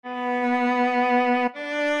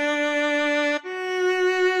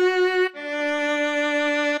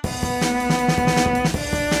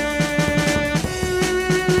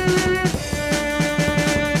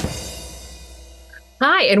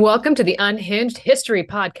and welcome to the Unhinged History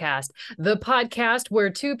Podcast, the podcast where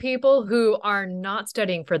two people who are not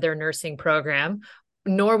studying for their nursing program,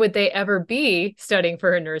 nor would they ever be studying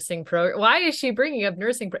for a nursing program. Why is she bringing up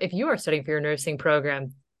nursing? If you are studying for your nursing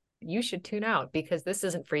program, you should tune out because this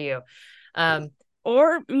isn't for you.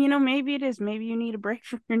 Or, maybe it is. Maybe you need a break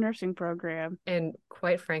from your nursing program. And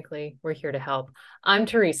quite frankly, we're here to help. I'm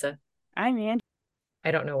Theresa. I'm Angie.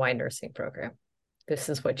 I don't know why nursing program. This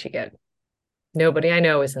is what you get. Nobody I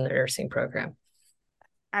know is in the nursing program.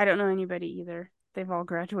 I don't know anybody either. They've all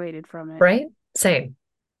graduated from it. Right? Same.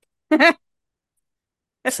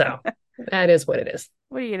 So that is what it is.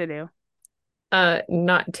 What are you gonna do?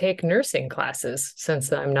 Not take nursing classes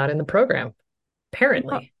since I'm not in the program, You know,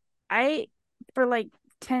 apparently. I for like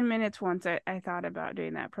 10 minutes once I thought about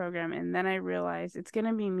doing that program, and then I realized it's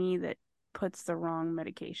gonna be me that puts the wrong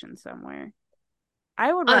medication somewhere.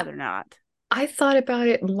 I would Uh, rather not. I thought about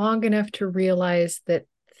it long enough to realize that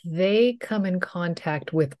they come in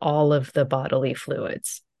contact with all of the bodily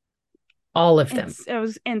fluids, all of And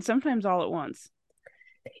them. and sometimes all at once.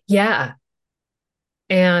 Yeah.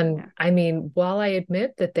 And Yeah. I mean, while I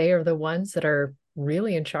admit that they are the ones that are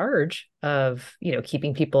really in charge of,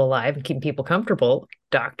 keeping people alive and keeping people comfortable,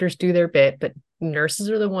 doctors do their bit, but nurses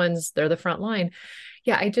are the ones, they're the front line.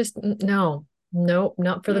 Yeah, I just, no, no,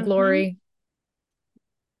 not for the Mm-hmm. glory.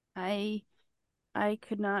 I I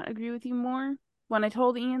could not agree with you more. When I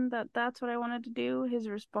told Ian that that's what I wanted to do, his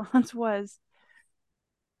response was,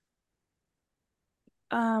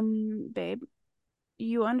 babe,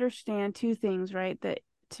 you understand two things, right? That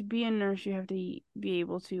to be a nurse, you have to be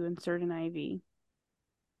able to insert an IV.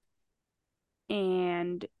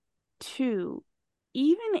 And two,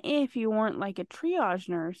 even if you weren't like a triage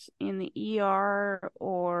nurse in the ER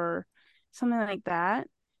or something like that,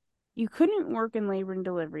 you couldn't work in labor and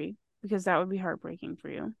delivery because that would be heartbreaking for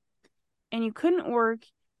you. And you couldn't work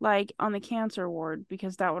like on the cancer ward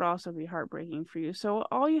because that would also be heartbreaking for you. So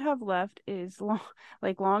all you have left is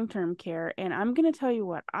long-term care. And I'm going to tell you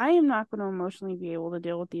what, I am not going to emotionally be able to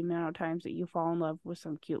deal with the amount of times that you fall in love with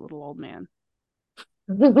some cute little old man.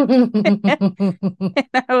 And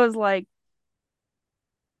I was like,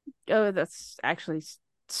 oh, that's actually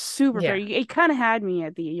super fair. Yeah. It kind of had me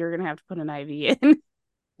at the you're going to have to put an IV in.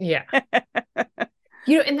 Yeah.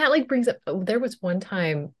 And that like brings up there was one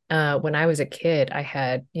time when I was a kid, I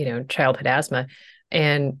had, childhood asthma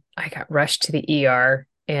and I got rushed to the ER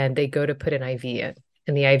and they go to put an IV in.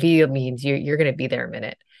 And the IV means you're going to be there a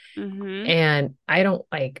minute. Mm-hmm. And I don't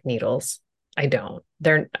like needles. I don't.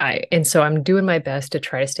 And so I'm doing my best to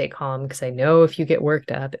try to stay calm because I know if you get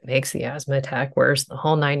worked up, it makes the asthma attack worse, the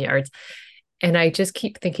whole 9 yards. And I just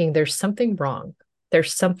keep thinking there's something wrong.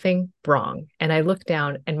 There's something wrong. And I look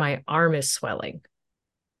down and my arm is swelling.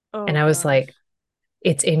 And Oh, I was like, gosh.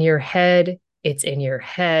 it's in your head. It's in your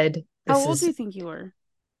head. How This old do is you think you were?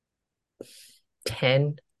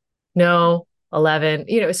 10. No, 11.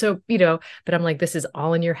 But I'm like, this is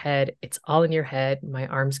all in your head. It's all in your head. My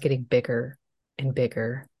arm's getting bigger and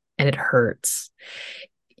bigger and it hurts.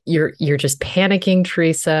 You're just panicking,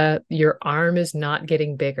 Theresa. Your arm is not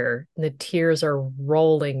getting bigger. And the tears are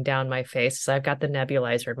rolling down my face. So I've got the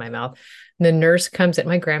nebulizer in my mouth. And the nurse comes in.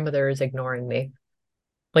 My grandmother is ignoring me,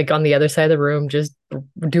 like on the other side of the room, just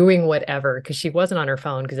doing whatever because she wasn't on her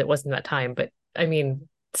phone because it wasn't that time. But I mean,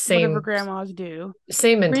 Whatever same grandmas do.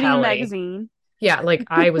 same Reading a mentality. magazine. Yeah, like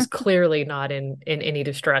I was clearly not in any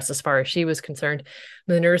distress as far as she was concerned.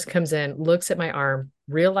 The nurse comes in, looks at my arm,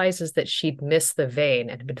 realizes that she'd missed the vein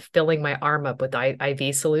and had been filling my arm up with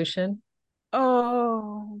IV solution.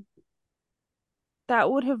 Oh, that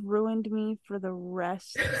would have ruined me for the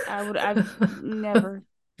rest. I've never.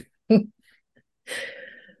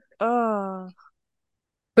 Oh,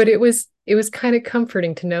 But it was kind of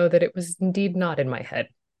comforting to know that it was indeed not in my head.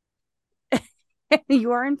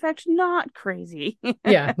 you are in fact not crazy.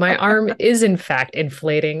 Yeah, my arm is in fact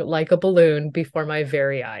inflating like a balloon before my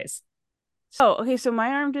very eyes. Oh, okay. So my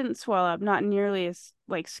arm didn't swell up, not nearly as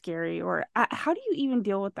like scary. Or how do you even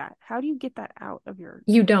deal with that? How do you get that out of your?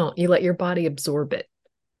 You don't, you let your body absorb it.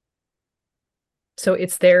 So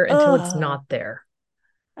it's there until it's Ugh, not there.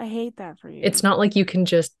 I hate that for It's you. not like you can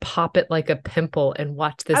just pop it like a pimple and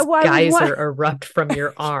watch this I was geyser what? erupt from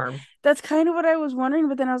your arm. That's kind of what I was wondering,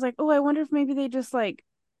 but then I was like, oh, I wonder if maybe they just like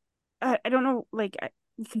I don't know, like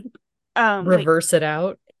Reverse it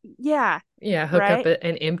out. yeah, Yeah, hook up right.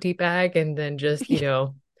 an empty bag and then just,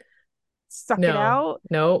 Suck it no, out.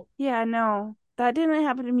 no. Yeah, no, that didn't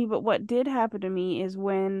happen to me. But what did happen to me is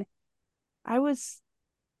when I was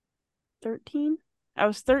 13. I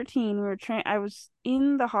was 13. I was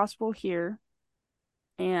in the hospital here,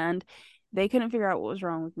 and They couldn't figure out what was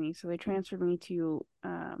wrong with me, so they transferred me to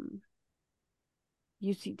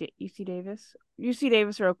UC Davis, UC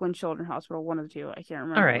Davis or Oakland Children's Hospital, one of the two. I can't All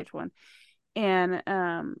remember right. which one. And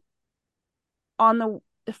on the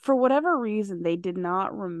for whatever reason, they did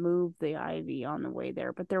not remove the IV on the way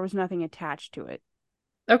there, but there was nothing attached to it.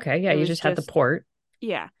 Okay. Yeah. It You was just had the just, port.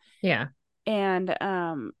 yeah. Yeah. And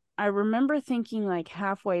I remember thinking like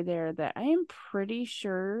halfway there that I am pretty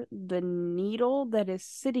sure the needle that is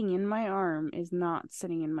sitting in my arm is not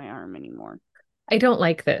sitting in my arm anymore. I don't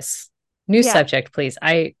like this. New Yeah, subject, please.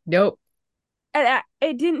 Nope.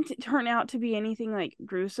 it didn't turn out to be anything like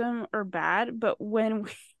gruesome or bad, but when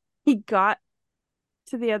we got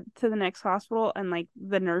to the next hospital and like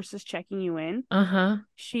the nurse is checking you in, Uh-huh.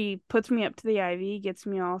 she puts me up to the IV, gets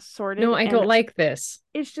me all No, sorted, I don't and like this.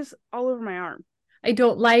 it's just all over my arm. I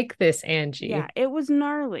don't like this, Yeah, Angie. it was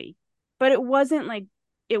gnarly, but it wasn't like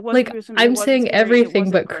it wasn't Like, gruesome, it I'm wasn't saying scary, it everything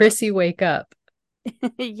wasn't but Chrissy, gross. wake up.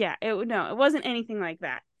 Yeah, it no, it wasn't anything like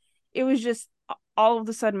that. It was just all of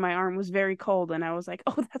a sudden my arm was very cold, and I was like,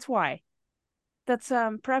 oh, that's why. That's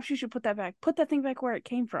perhaps you should put that back. Put that thing back where it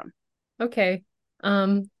came from. Okay.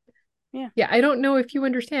 Um, Yeah. yeah, I don't know if you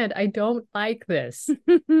understand. I don't like this.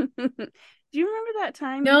 Do you remember that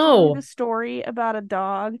time you told me the No. story about a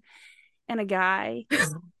dog and a guy,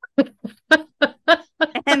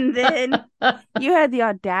 and then you had the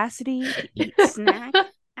audacity to eat snack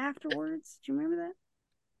afterwards? Do you remember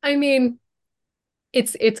I mean,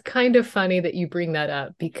 it's kind of funny that you bring that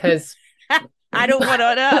up because that? I don't want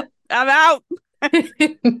it up. I'm out.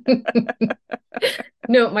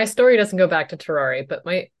 no, my story doesn't go back to Terrari, but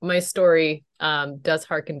my story does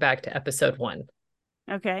harken back to episode 1.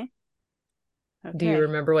 Okay. Do you Okay.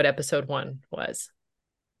 remember what episode 1 was?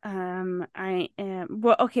 I am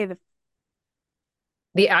well. Okay.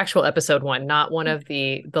 The actual episode 1, not one of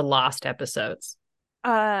the lost episodes.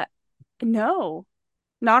 Uh, no,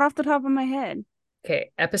 not off the top of my head.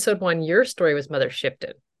 Okay, episode 1, your story was Mother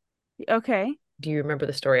Shipton. Okay. Do you remember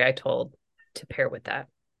the story I told to pair with that?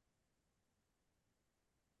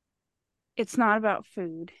 It's not about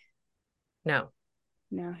food. No.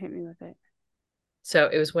 No, hit me with it. So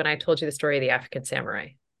it was when I told you the story of the African samurai.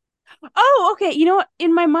 Oh, okay. You know what?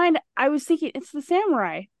 In my mind, I was thinking it's the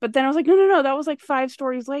samurai, but then I was like, no, no, no. That was like 5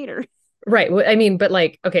 stories later. Right. Well, I mean, but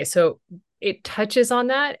like, okay, so it touches on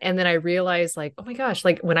that. And then I realized, like, oh my gosh,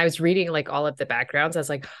 like when I was reading like all of the backgrounds, I was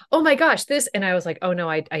like, oh my gosh, this. And I was like, oh no,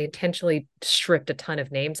 I intentionally stripped a ton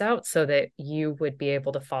of names out so that you would be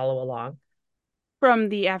able to follow along. From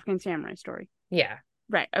the African samurai story. Yeah.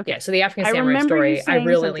 Right. Yeah. Okay. So the African I samurai remember you story, I saying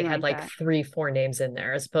really only something had like like that. 3, 4 names in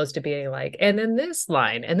there, as opposed to being like, and then this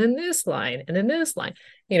line, and then this line, and then this line,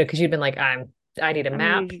 because you'd been like, I need a I'm gonna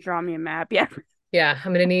map. need you to draw me a map. Yeah. Yeah,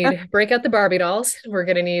 I'm gonna need break out the Barbie dolls. We're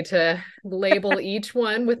gonna need to label each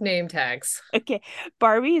one with name tags. Okay.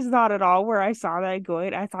 Barbie is not at all where I saw that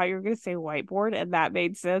going. I thought you were gonna say whiteboard, and that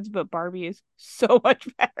made sense, but Barbie is so much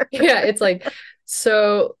better. Yeah, it's like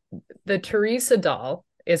so the Theresa doll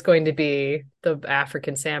is going to be the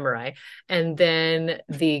African samurai, and then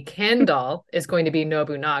the Ken doll is going to be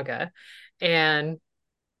Nobunaga. And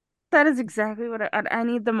That is exactly what I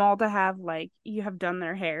need them all to have. Like you have done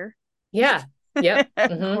their hair yeah, yep.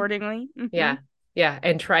 accordingly. Yeah. Yeah.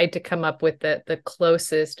 And tried to come up with the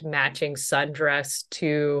closest matching sundress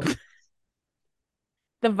to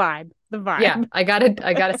The vibe. The yeah, vibe.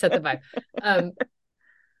 I gotta set the vibe. Um,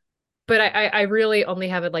 but I really only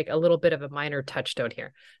have it like a little bit of a minor touchstone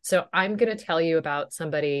here. So I'm gonna tell you about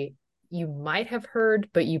somebody you might have heard,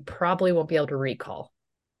 but you probably won't be able to recall.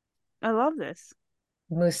 I love this.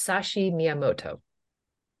 Musashi Miyamoto.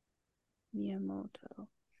 Miyamoto.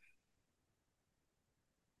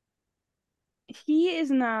 He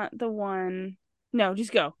is not the one. No,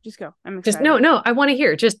 just go. Just go. I'm Just no, excited. no, I want to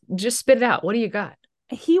hear. Just spit it out. What do you got?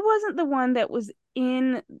 He wasn't the one that was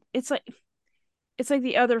in it's like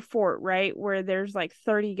the other fort, right? Where there's like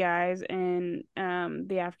 30 guys and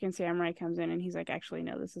the African samurai comes in and he's like, actually,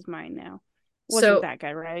 no, this is mine now. Wasn't So that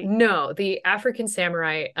guy, right? no, the African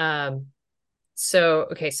samurai. So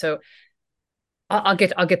okay, so I'll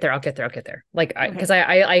get there. Like, because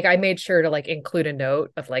Okay. I made sure to like include a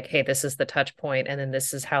note of like, hey, this is the touch point, and then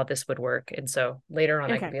this is how this would work. And so later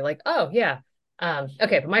on, I could Okay. be like, oh yeah,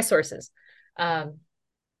 okay. But my sources, um,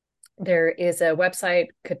 there is a website,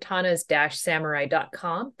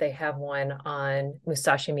 katanas-samurai.com. They have one on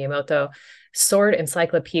Musashi Miyamoto.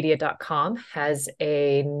 Swordencyclopedia.com has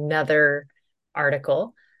another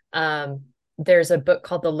article. Um, there's a book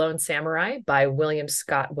called The Lone Samurai by William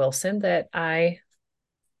Scott Wilson that I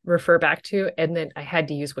refer back to. And then I had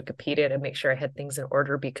to use Wikipedia to make sure I had things in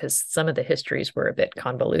order because some of the histories were a bit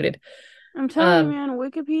convoluted. I'm telling you, Um, man,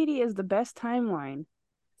 Wikipedia is the best timeline.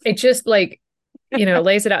 it just like,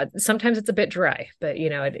 lays it out. Sometimes it's a bit dry, but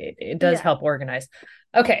it does Yeah, help organize.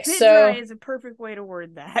 Okay, bit dry so is a perfect way to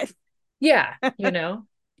word that. yeah,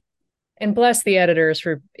 and bless the editors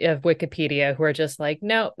of Wikipedia who are just like,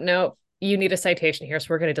 no, no, you need a citation here, so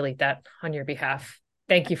we're going to delete that on your behalf.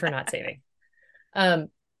 Thank you for not saving. Um,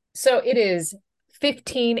 so it is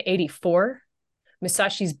 1584.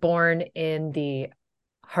 Musashi's born in the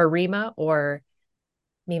Harima or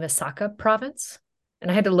Mimasaka province.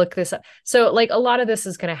 And I had to look this up. So, like, a lot of this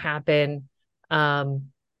is going to happen um,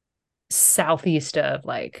 southeast of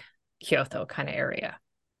like Kyoto kind of area.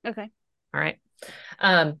 Okay. All right.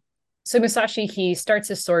 Um, so Musashi, he starts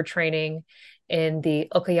his sword training in the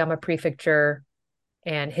Okayama prefecture,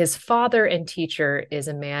 and his father and teacher is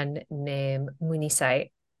a man named Munisai,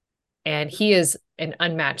 and he is an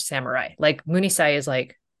unmatched samurai. Like Munisai is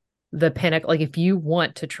like the pinnacle. Like if you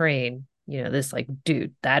want to train, this like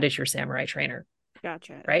dude, that is your samurai trainer,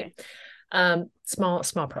 Gotcha. right? Okay.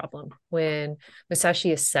 Small problem. When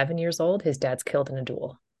Musashi is 7 years old, his dad's killed in a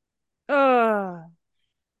duel. Oh,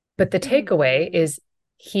 But the takeaway man. is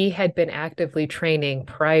he had been actively training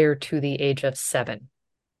prior to the age of 7.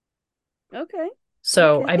 Okay.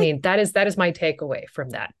 So, Okay. I mean, that is my takeaway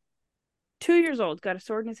from that. 2 years old, got a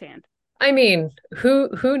sword in his hand. I mean,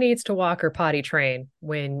 who needs to walk or potty train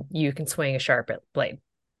when you can swing a sharp blade?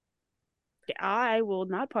 I will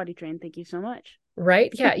not potty train. Thank you so much.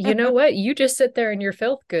 Right? Yeah, you know what? You just sit there in your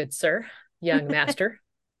filth, good sir, young master.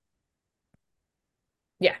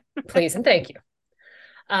 Yeah, please and thank you.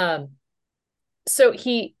 Um, so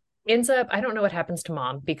he ends up, I don't know what happens to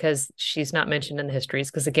mom because she's not mentioned in the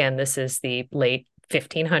histories, because again, this is the late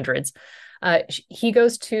 1500s. He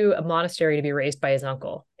goes to a monastery to be raised by his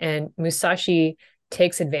uncle, and Musashi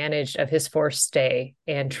takes advantage of his forced stay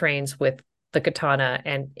and trains with the katana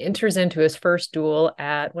and enters into his first duel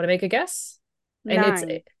at, want to make a guess? And it's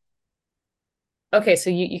 9. okay, so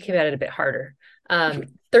you came at it a bit harder.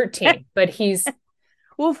 13, but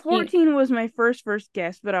Well, he 14 was my first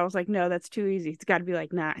guess, but I was like, no, that's too easy. It's got to be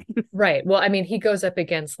like 9. right. Well, I mean, he goes up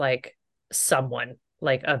against like someone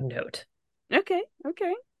like of note. Okay.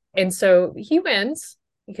 Okay. And so he wins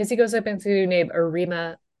because he goes up into named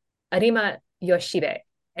Arima Yoshibe.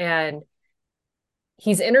 And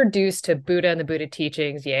he's introduced to Buddha and the Buddha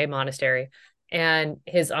teachings, yay, monastery, and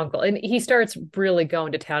his uncle. And he starts really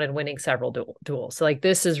going to town and winning several duels. So like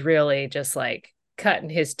this is really just like cutting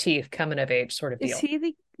his teeth, coming of age sort of Is deal.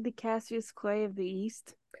 he the Cassius Clay of the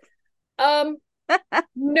East? Um,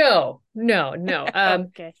 no, no, no.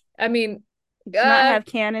 Okay. I mean, Does not uh, have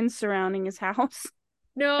cannons surrounding his house.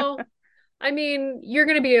 no, I mean, you're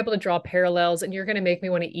going to be able to draw parallels and you're going to make me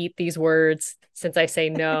want to eat these words since I say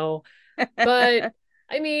no. But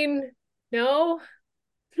I mean, no,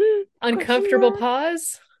 Question uncomfortable mark?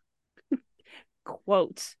 pause.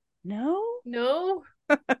 Quotes. No? No.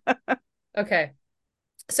 Okay.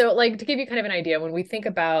 So, like, to give you kind of an idea, when we think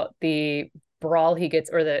about the brawl he gets,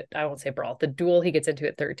 or I won't say brawl, the duel he gets into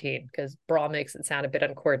at 13, because brawl makes it sound a bit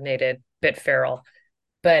uncoordinated, bit feral.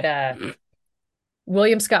 But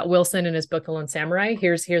William Scott Wilson in his book, The Lone Samurai,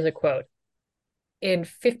 here's a quote. In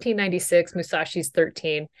 1596, Musashi's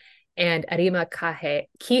 13, and Arima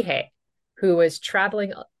Kihei, who was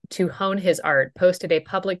traveling to hone his art, posted a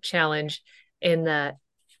public challenge in the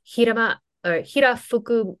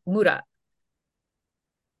Hirafukumura.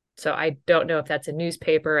 So I don't know if that's a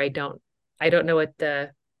newspaper. I don't know what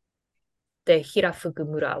the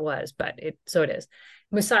Hirafukumura was, but it is.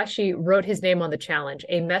 Musashi wrote his name on the challenge.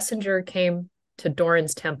 A messenger came to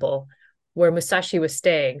Doran's temple where Musashi was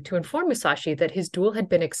staying to inform Musashi that his duel had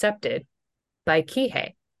been accepted by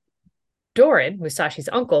Kihei. Doran, Musashi's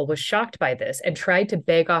uncle, was shocked by this and tried to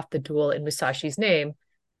beg off the duel in Musashi's name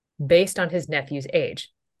based on his nephew's age.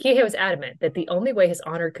 Kihei was adamant that the only way his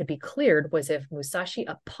honor could be cleared was if Musashi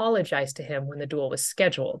apologized to him when the duel was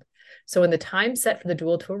scheduled. So when the time set for the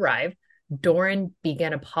duel to arrive, Doran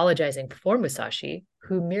began apologizing for Musashi,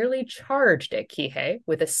 who merely charged at Kihei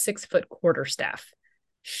with a 6-foot quarterstaff,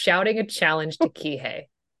 shouting a challenge to Kihei.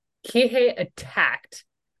 Kihei attacked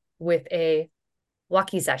with a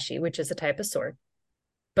wakizashi, which is a type of sword.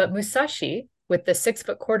 But Musashi, with the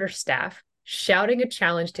 6-foot quarterstaff, shouting a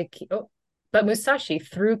challenge to but Musashi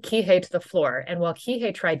threw Kihei to the floor, and while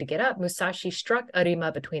Kihei tried to get up, Musashi struck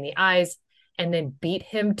Arima between the eyes and then beat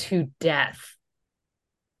him to death.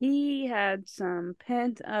 He had some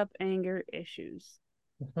pent up anger issues.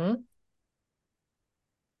 Mm-hmm.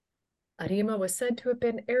 Arima was said to have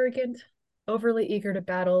been arrogant, overly eager to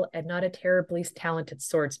battle, and not a terribly talented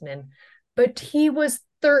swordsman, but he was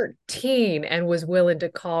 13 and was willing to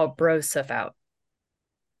call bro stuff out.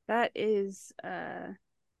 That is that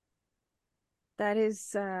is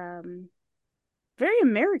very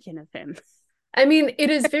American of him. I mean, it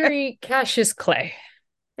is very Cassius Clay.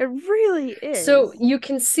 It really So is. you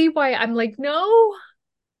can see why I'm like, no,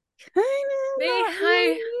 Kind of, they, not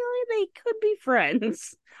I, really. They could be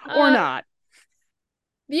friends or uh, not.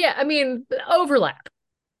 yeah, I mean, overlap.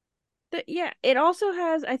 Yeah, it also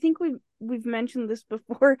has. I think we've mentioned this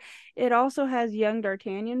before. It also has young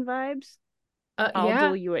D'Artagnan vibes. I'll Yeah.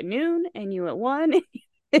 duel you at noon and you at one.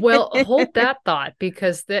 Well, hold that thought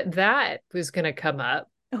because that was going to come up.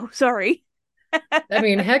 Oh, sorry. I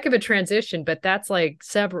mean, heck of a transition, but that's like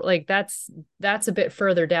several, like that's a bit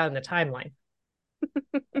further down the timeline.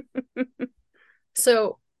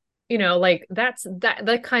 So, like that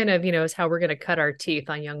kind of, is how we're going to cut our teeth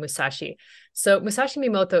on young Musashi. So Musashi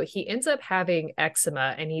Miyamoto, he ends up having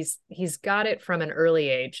eczema and he's got it from an early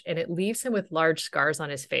age and it leaves him with large scars on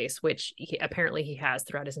his face, which apparently he has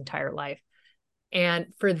throughout his entire life. And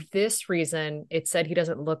for this reason, it said he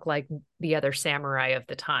doesn't look like the other samurai of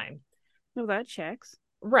the time. Well, that checks.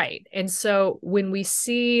 Right. And so when we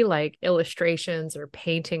see like illustrations or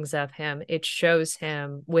paintings of him, it shows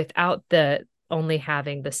him without the only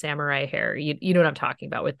having the samurai hair. You know what I'm talking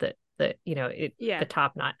about with the Yeah.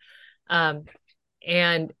 top knot. Um,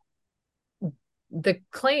 and the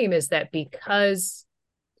claim is that because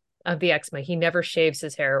of the eczema, he never shaves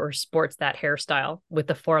his hair or sports that hairstyle with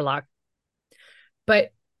the forelock.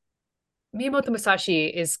 But Miyamoto Musashi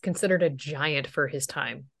is considered a giant for his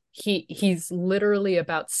time. He's literally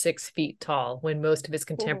about 6 feet tall when most of his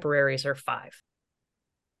Oh, contemporaries are 5.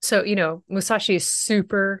 So, Musashi is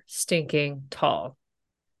super stinking tall.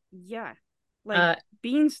 yeah. Like Uh,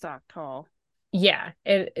 beanstalk tall. yeah.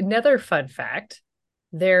 And another fun fact,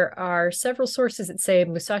 there are several sources that say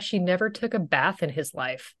Musashi never took a bath in his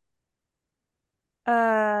life.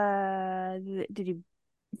 Did he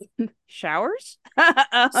showers?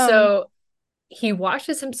 um, So he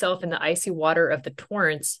washes himself in the icy water of the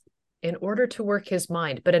torrents in order to work his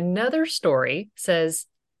mind. But another story says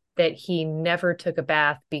that he never took a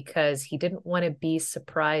bath because he didn't want to be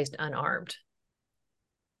surprised unarmed.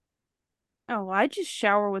 oh, I just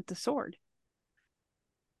shower with the sword.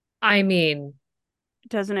 I mean,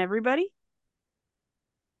 Doesn't everybody?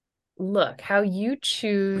 look, how you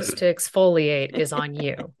choose to exfoliate is on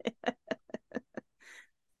you.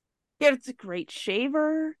 Yeah, it's a great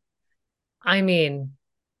shaver. I mean,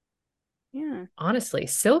 Yeah. honestly,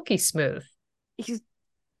 silky smooth. He's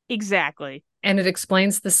exactly. And it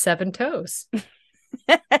explains the 7 toes.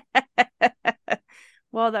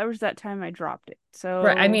 Well, that was that time I dropped it.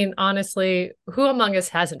 Right. I So, mean, honestly, who among us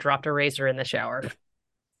hasn't dropped a razor in the shower?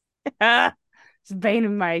 it's the bane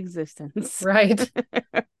of my existence. Right.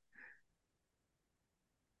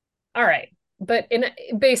 All right. But in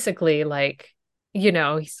basically, like,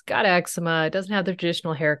 he's got eczema, doesn't have the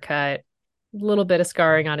traditional haircut, a little bit of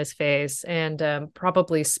scarring on his face, and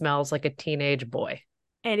probably smells like a teenage boy.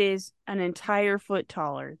 It is an entire foot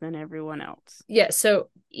taller than everyone else. Yeah, so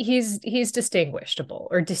he's distinguishable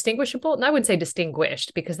or distinguishable. And I wouldn't say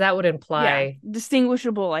distinguished because that would Yeah, imply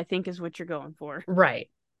distinguishable, I think, is what you're going for. right.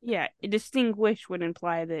 Yeah, distinguish would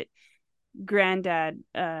imply that granddad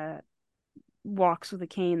walks with a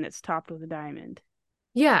cane that's topped with a diamond.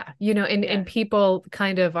 Yeah, and Yeah, people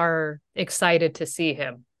kind of are excited to see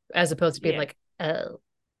him as opposed to being yeah. like, oh.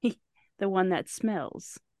 The one that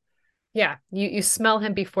smells. Yeah, you smell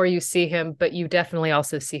him before you see him, but you definitely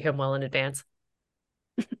also see him well in advance.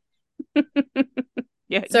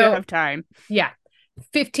 Yeah, you So have time. yeah,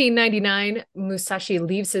 1599, Musashi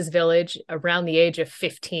leaves his village around the age of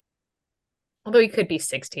 15, although he could be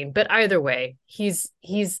 16, but either way, he's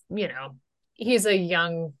a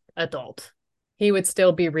young adult. He would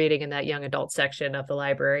still be reading in that young adult section of the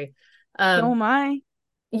library. Oh Um, my.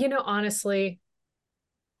 honestly,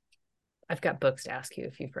 I've got books to ask you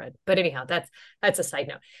if you've read. But anyhow, that's a side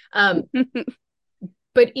note.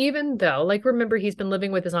 But even though, like, remember, he's been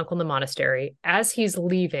living with his uncle in the monastery, as he's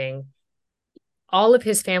leaving, all of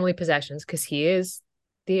his family possessions, because he is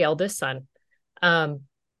the eldest son, um,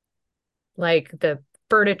 like the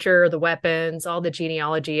furniture, the weapons, all the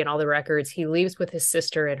genealogy, and all the records, he leaves with his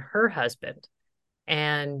sister and her husband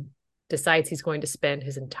and decides he's going to spend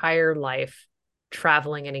his entire life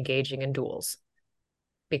traveling and engaging in duels.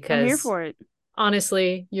 I'm here Because for it.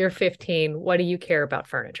 honestly, you're 15. What do you care about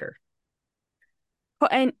furniture? Oh,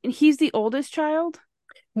 and he's the oldest child?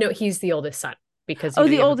 No, he's the oldest son because, Oh,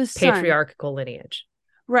 the you have a oldest son. patriarchal lineage.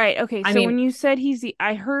 Right. Okay. I So when mean, you said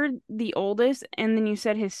I heard the oldest, and then you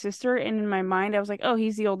said his sister, and in my mind, I was like, oh,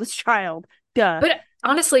 he's the oldest child. Duh. but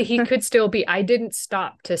honestly, he could still be. I didn't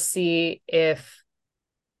stop to see if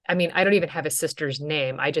I mean, I don't even have his sister's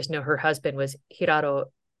name. I just know her husband was Hiraro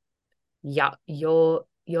Yoemon.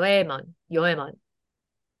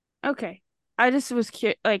 Okay. I just was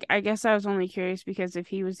like, I guess I was only curious because if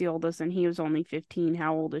he was the oldest and he was only 15,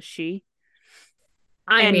 how old is she?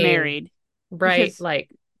 I And mean, married. right, Because, like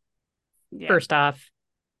yeah, first off,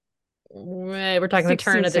 we're talking the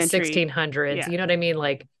turn 16th of the century. 1600s. Yeah, You know what I mean?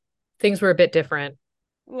 Like things were a bit different.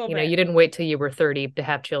 a little You know, bit. you didn't wait till you were 30 to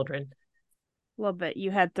have children. A little bit.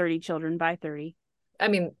 You had 30 children by 30. I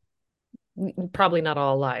mean, probably not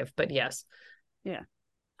all alive, but yes. Yeah.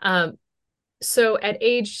 Um, so at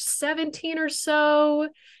age 17 or so,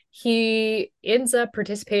 he ends up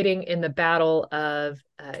participating in the Battle of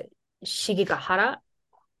Shigekahara.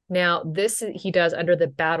 Now, this he does under the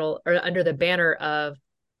battle or under the banner of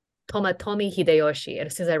Tomatomi Hideyoshi. And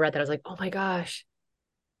as soon as I read that, I was like, oh my gosh,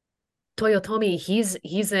 Toyotomi,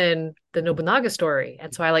 he's in the Nobunaga story.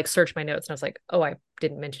 And so I like searched my notes and I was like, oh, I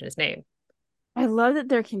didn't mention his name. I love that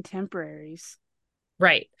they're contemporaries.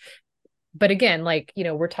 Right. But again, like,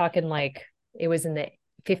 we're talking like it was in the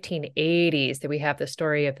 1580s that we have the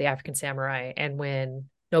story of the African samurai. And when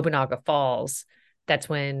Nobunaga falls, that's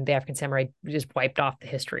when the African samurai just wiped off the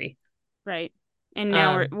history. Right. And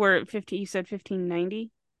now we're Um, we're at 50, you said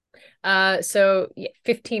 1590? so yeah,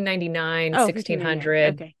 1599, Oh, 1599.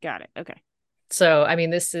 1600. Okay, got it. Okay. So, I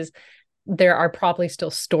mean, there are probably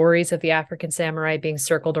still stories of the African samurai being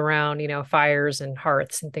circled around, fires and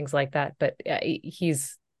hearths and things like that, but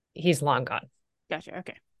he's long gone. Gotcha.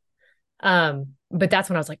 Okay. But that's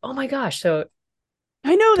when I was like, oh my gosh. So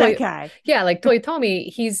I know that Toy, guy. yeah, like Toyotomi,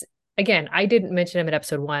 he's again, I didn't mention him in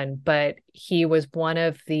episode one, but he was one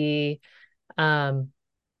of the um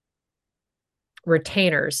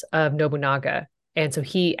retainers of Nobunaga. And so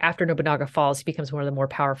after Nobunaga falls, he becomes one of the more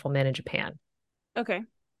powerful men in Japan. Okay.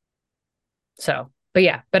 So, but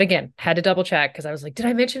yeah, but again, had to double check because I was like, did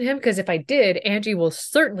I mention him? Because if I did, Angie will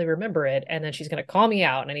certainly remember it. And then she's going to call me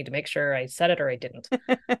out and I need to make sure I said it or I didn't.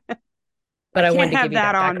 I But I wanted can't to give have you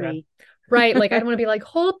that that on background. me. Right. Like, I don't want to be like,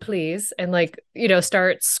 hold please. And like,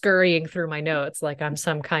 start scurrying through my notes like I'm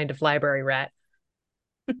some kind of library rat.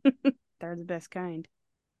 They're the best kind.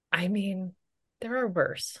 I mean, there are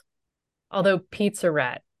worse. Although Pizza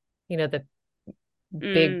Rat, the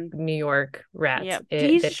big Mm, New York rats yep.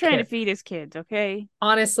 He's just that trying to care. feed his kids, okay?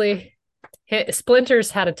 Honestly,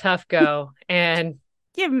 Splinters had a tough go, and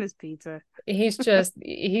Give him his pizza. he's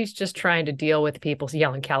just trying to deal with people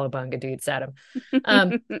yelling "cowabunga dudes" at him.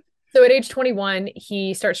 Um, so at age 21,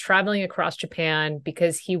 he starts traveling across Japan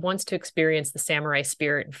because he wants to experience the samurai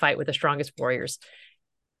spirit and fight with the strongest warriors.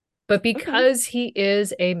 But Okay. because he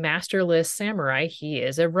is a masterless samurai, he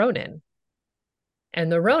is a ronin.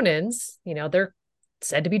 And the ronins, they're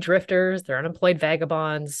said to be drifters, they're unemployed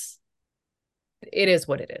vagabonds. It is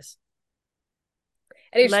what it is.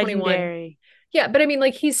 At age 21, Legendary. yeah, but I mean,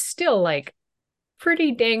 like, he's still like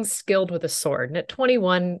pretty dang skilled with a sword. And at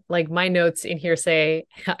 21, like, my notes in here say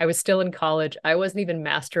I was still in college. I wasn't even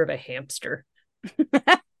master of a hamster,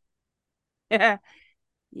 Yeah.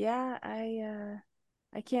 Yeah,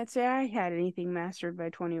 I can't say I had anything mastered by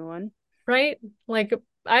 21. right? Like,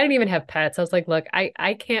 I didn't even have pets. I was like, look,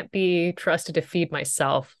 I can't be trusted to feed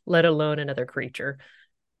myself, let alone another creature.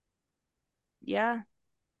 Yeah.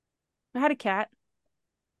 I had a cat.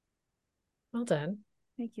 Well done.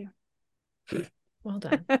 Thank you. Well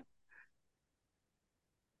done.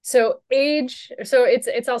 So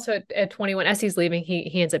it's also at 21 as he's leaving,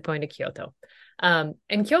 he ends up going to Kyoto. And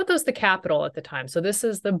Kyoto's the capital at the time. So this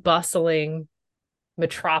is the bustling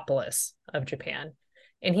metropolis of Japan.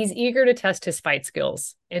 And he's eager to test his fight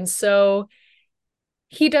skills. And so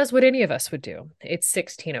he does what any of us would do. It's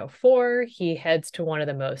 1604. He heads to one of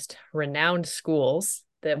the most renowned schools,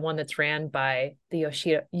 the one that's ran by the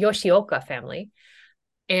Yoshioka family.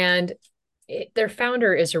 And their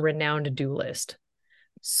founder is a renowned duelist.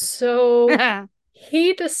 So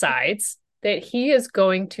he decides that he is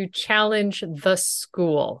going to challenge the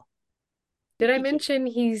school. Did I mention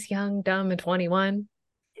he's young, dumb, and 21?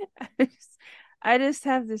 I just, I just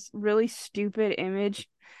have this really stupid image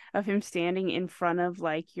of him standing in front of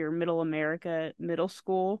like your middle America middle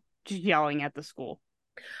school, just yelling at the school.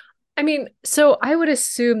 I mean, so I would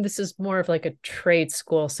assume this is more of like a trade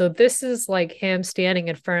school. So this is like him standing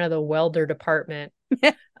in front of the welder department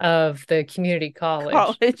of the community college.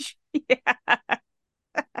 College. Yeah.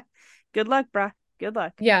 Good luck, bruh. Good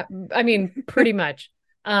luck. Yeah, I mean, pretty much.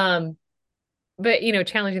 Um, but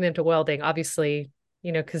challenging them to welding, obviously,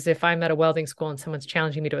 because if I'm at a welding school and someone's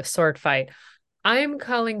challenging me to a sword fight, I'm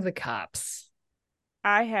calling the cops.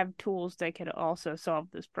 I have tools that could also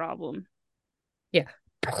solve this problem. Yeah.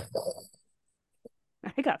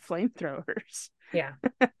 I got flamethrowers. Yeah.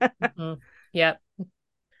 Mhm. Yep.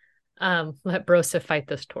 Let Brosa fight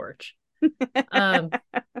this torch. Um,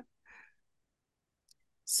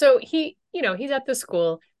 so he's at the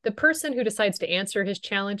school. The person who decides to answer his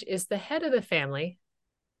challenge is the head of the family,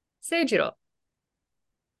 Seijiro.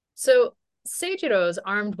 So Seijiro is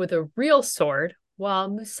armed with a real sword, while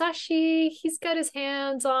Musashi, he's got his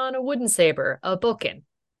hands on a wooden saber, a bokken.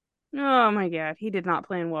 Oh my God, he did not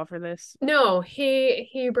plan well for this. No,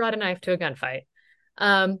 he brought a knife to a gunfight.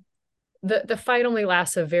 Um, the fight only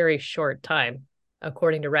lasts a very short time,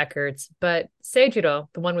 according to records. But Seijiro,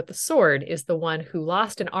 the one with the sword, is the one who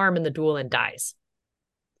lost an arm in the duel and dies.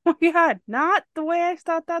 Oh my God, not the way I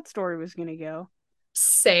thought that story was gonna go.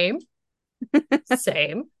 Same,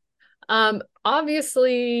 same.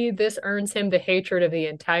 Obviously, this earns him the hatred of the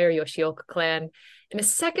entire Yoshioka clan, and a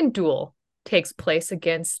second duel takes place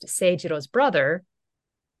against Seijiro's brother,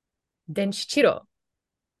 Denshichiro.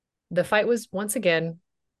 The fight was once again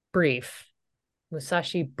brief.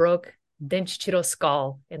 Musashi broke Denshichiro's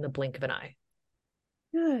skull in the blink of an eye.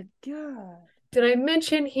 Good God. Did I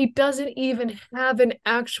mention he doesn't even have an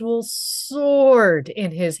actual sword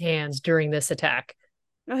in his hands during this attack?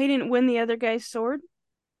 No, he didn't win the other guy's sword.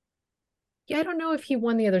 Yeah, I don't know if he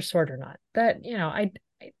won the other sword or not. That, I'm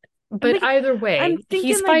but thinking, either I'm way, he's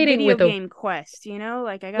thinking like fighting video with a, game quest.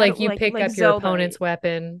 Like I got it, like, you pick like up your Zelda. opponent's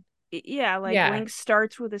weapon. Yeah, like Yeah, Link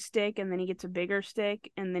starts with a stick and then he gets a bigger stick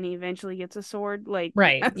and then he eventually gets a sword. Like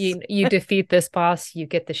right. yes, You defeat this boss, you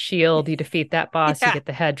get the shield. You defeat that boss, you yeah, get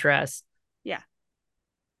the headdress. yeah.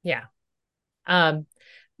 Yeah. Um,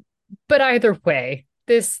 but either way,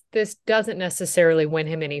 this doesn't necessarily win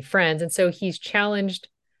him any friends, and so he's challenged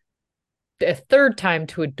a third time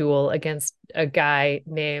to a duel against a guy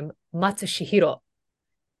named Matsushihiro.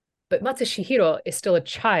 But Matsushihiro is still a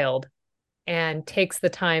child and takes the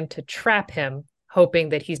time to trap him, hoping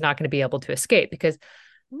that he's not going to be able to escape. Because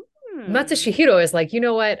Hmm. Matsushihiro is like, you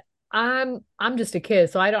know what? I'm just a kid,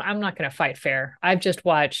 so I'm not going to fight fair. I've just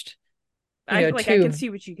watched, I can two see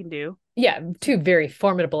what you can do. two very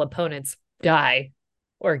formidable opponents die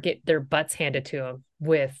or get their butts handed to them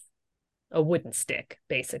with a wooden stick,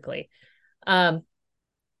 basically. Um,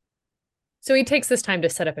 so he takes this time to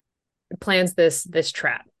set up and plans this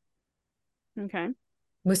trap. Okay.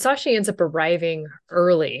 Musashi ends up arriving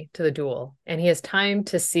early to the duel, and he has time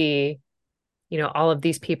to see, all of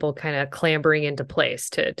these people kind of clambering into place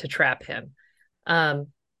to trap him. Um,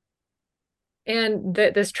 and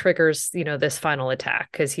this triggers, this final attack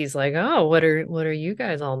because he's like, "Oh, what are you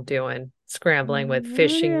guys all doing? Scrambling with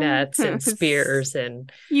fishing nets and spears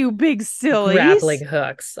and You big grappling sillies.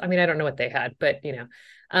 hooks." I mean, I don't know what they had, but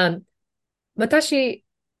um, Matashi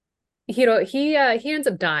he ends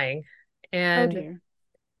up dying, Oh and dear.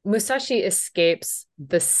 Musashi escapes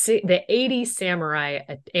the 80 samurai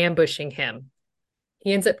ambushing him.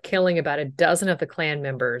 He ends up killing about a dozen of the clan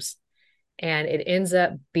members, and it ends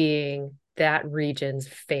up being that region's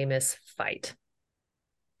famous fight.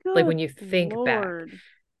 Like when Good you think back, Lord.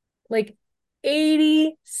 like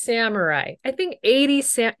 80 samurai. I think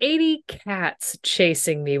 80 cats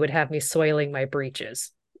chasing me would have me soiling my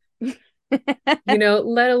breeches.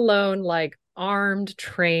 Let alone like armed,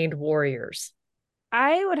 trained warriors.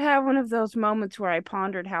 I would have one of those moments where I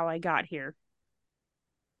pondered how I got here,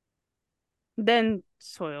 then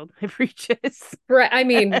soiled my breeches. Right. I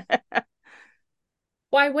mean,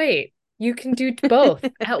 why wait? You can do both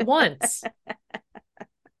at once.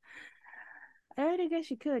 I guess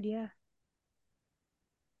you could, yeah.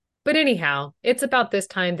 But anyhow, it's about this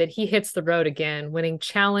time that he hits the road again, winning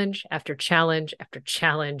challenge after challenge after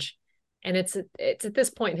challenge. And it's at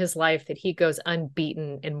this point in his life that he goes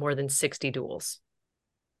unbeaten in more than 60 duels.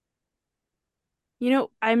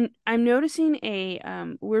 I'm noticing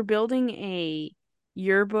we're building a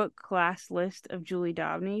yearbook class list of Julie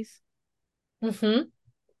Dobneys. Mm-hmm.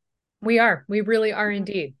 We really are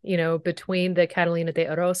indeed. Between the Catalina de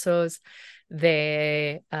Orosos,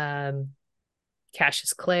 the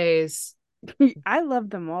Cassius Clays, I love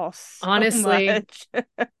them all so honestly, much.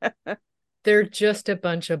 they're just a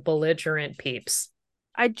bunch of belligerent peeps.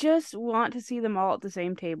 I just want to see them all at the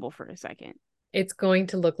same table for a second. It's going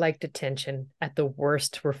to look like detention at the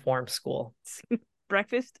worst reform school.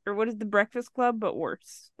 Breakfast, or what is the Breakfast Club, but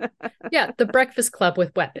worse. Yeah, the Breakfast Club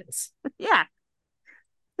with weapons. Yeah,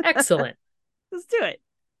 Excellent. let's do it.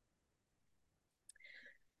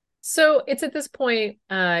 So it's at this point,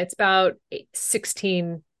 it's about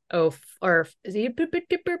 16 or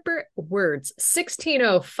words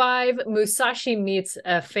 1605. Musashi meets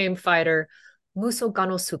a famed fighter,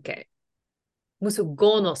 Musugonosuke.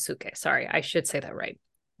 Sorry, I should say that right.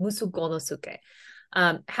 Musugonosuke.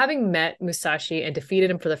 Having met Musashi and defeated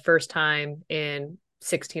him for the first time in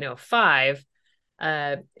 1605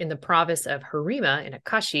 in the province of Harima in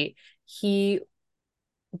Akashi,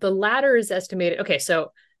 the latter is estimated. Okay,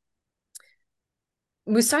 so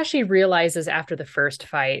Musashi realizes after the first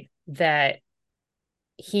fight that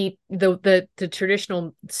the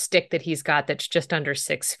traditional stick that he's got that's just under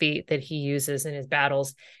 6 feet that he uses in his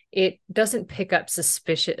battles, it doesn't pick up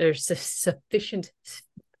sufficient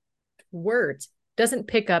words, doesn't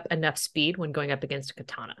pick up enough speed when going up against a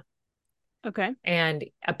katana. Okay. And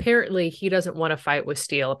apparently he doesn't want to fight with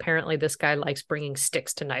steel. Apparently this guy likes bringing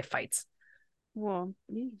sticks to knife fights. Well,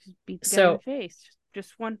 you just beat the guy in the So, face.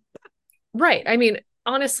 Just one. right. I mean,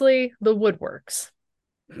 honestly, the wood works.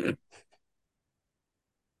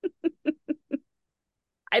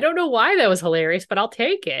 I don't know why that was hilarious, but I'll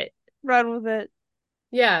take it. Run with it.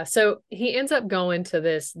 Yeah, so he ends up going to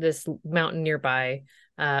this mountain nearby,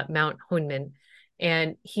 Mount Hunmin,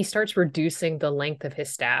 and he starts reducing the length of his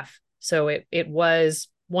staff. So it was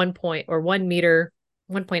 1 meter,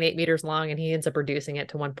 1.8 meters long, and he ends up reducing it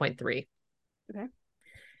to 1.3. Okay.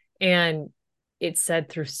 And it's said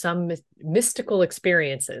through some mystical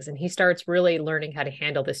experiences, and he starts really learning how to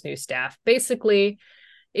handle this new staff. Basically,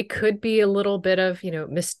 it could be a little bit of,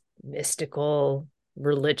 mystical,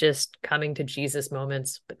 religious coming to Jesus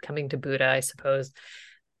moments, but coming to Buddha, I suppose.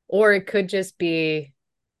 Or it could just be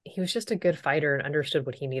he was just a good fighter and understood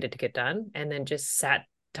what he needed to get done, and then just sat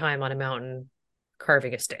time on a mountain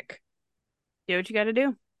carving a stick. Do what you got to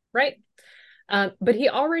do. Right. But he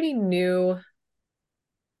already knew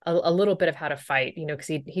a little bit of how to fight, because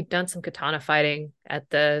he'd done some katana fighting at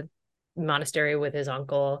the monastery with his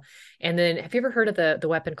uncle. And then have you ever heard of the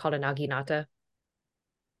weapon called a naginata?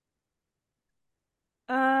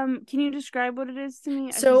 Can you describe what it is to me?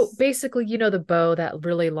 I So just. basically, the bow, that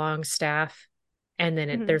really long staff, and then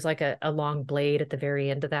Mhm. there's like a long blade at the very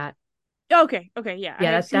end of that. Okay. Okay. Yeah, I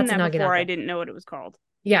Yeah, have seen that's a that before. I naginata. didn't know what it was called.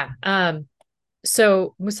 Yeah.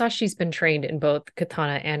 So Musashi's been trained in both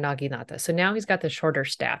katana and naginata. So now he's got the shorter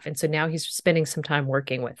staff. And so now he's spending some time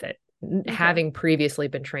working with it, Okay. having previously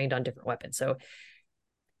been trained on different weapons. So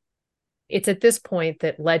it's at this point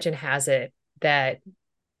that legend has it that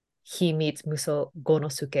he meets Muso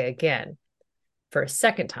Gonosuke again for a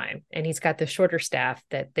second time, and he's got the shorter staff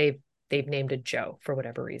that they've named a Joe for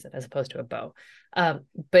whatever reason, as opposed to a bow.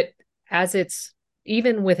 But as it's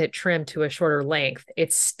even with it trimmed to a shorter length,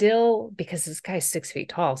 it's still, because this guy's 6 feet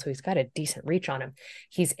tall, so he's got a decent reach on him.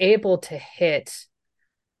 He's able to hit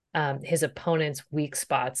his opponent's weak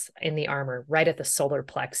spots in the armor right at the solar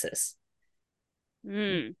plexus.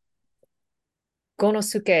 Mm.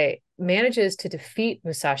 Gonosuke manages to defeat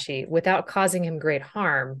Musashi without causing him great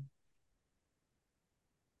harm,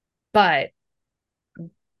 but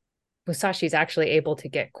Musashi's actually able to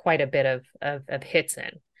get quite a bit of hits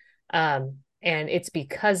in. And it's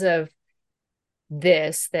because of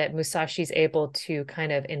this that Musashi's able to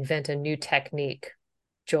kind of invent a new technique,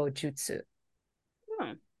 Jojutsu,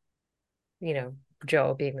 Oh.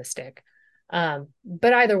 Jo being the stick.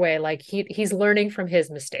 But either way, like he's learning from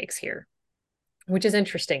his mistakes here, which is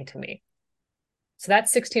interesting to me. So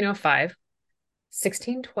that's 1605.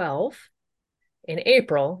 1612, in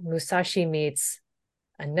April, Musashi meets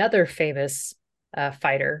another famous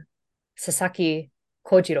fighter, Sasaki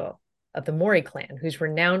Kojiro of the Mori clan, who's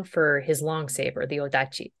renowned for his long saber, the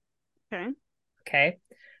Odachi. Okay. Okay.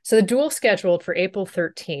 So the duel scheduled for April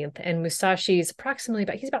 13th, and Musashi's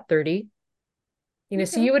he's about 30. So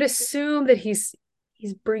Okay. you would assume that he's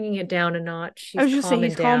bringing it down a notch. I He's was just saying calming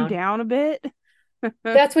he's calmed down. down a bit.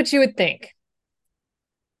 That's what you would think.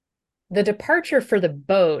 The departure for the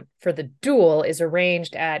boat for the duel is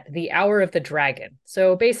arranged at the hour of the dragon.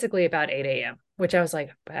 So basically about 8 a.m., which I was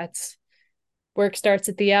like, that's work starts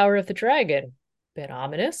at the hour of the dragon. Bit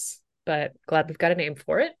ominous, but glad we've got a name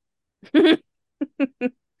for it.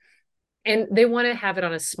 And they want to have it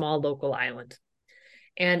on a small local island.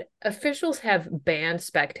 And officials have banned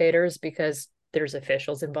spectators because there's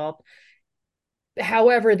officials involved.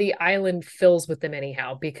 However, the island fills with them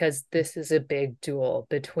anyhow because this is a big duel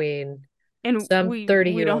between And some we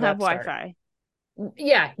 30-year-old don't have upstart. Wi-Fi.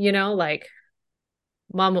 Yeah, like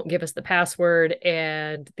mom won't give us the password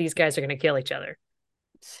and these guys are going to kill each other.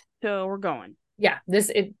 So we're going. Yeah,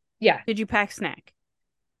 yeah, Did you pack snack?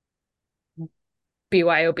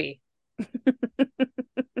 BYOB.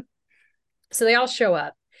 So they all show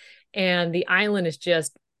up and the island is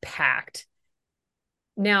just packed.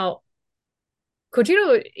 Now,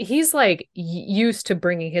 Kojiro, he's like used to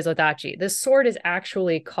bringing his odachi. This sword is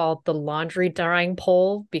actually called the laundry drying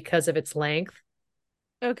pole because of its length.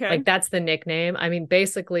 Okay. Like that's the nickname. I mean,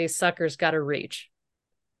 basically, sucker's got to reach.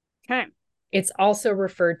 Okay. It's also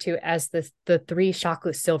referred to as the three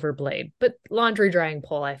shaku silver blade, but laundry drying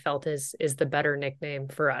pole I felt is the better nickname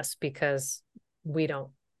for us because we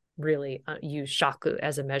don't really use shaku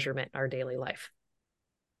as a measurement in our daily life.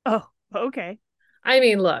 Oh, okay. I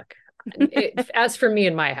mean, look, as for me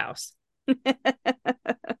in my house.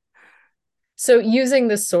 So using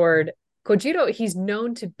the sword, Kojiro, he's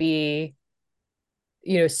known to be,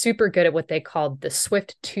 super good at what they called the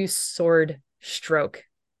swift two sword stroke,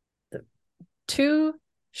 the two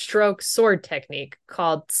stroke sword technique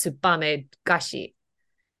called Tsubame Gashi,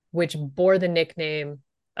 which bore the nickname.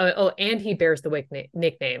 And he bears the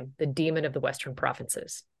nickname, the Demon of the Western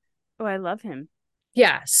Provinces. Oh, I love him.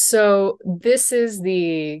 Yeah, so this is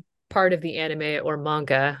the part of the anime or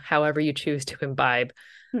manga, however you choose to imbibe,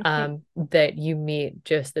 that you meet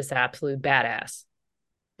just this absolute badass.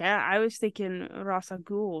 Yeah, I was thinking Rasa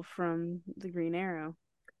Ghul from the Green Arrow.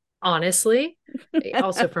 Honestly,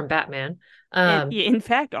 also from Batman. And Um, yeah, in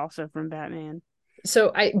fact, also from Batman.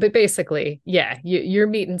 but basically, yeah, you're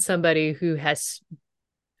meeting somebody who has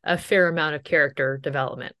a fair amount of character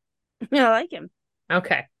development. I like him.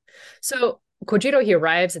 Okay. So Kojiro, he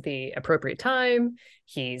arrives at the appropriate time.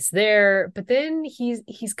 He's there, but then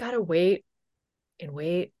he's got to wait and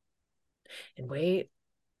wait and wait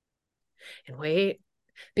and wait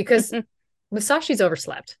because Musashi's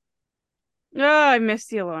overslept. Oh, I missed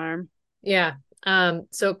the alarm. Yeah.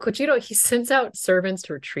 So Kojiro, he sends out servants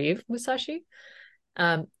to retrieve Musashi.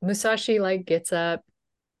 Musashi like gets up,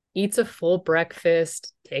 eats a full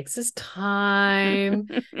breakfast, takes his time,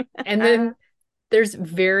 and then there's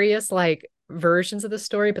various like versions of the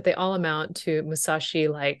story, but they all amount to Musashi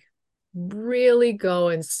like really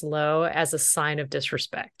going slow as a sign of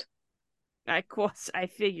disrespect. I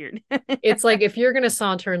figured. It's like if you're going to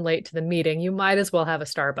saunter in late to the meeting, you might as well have a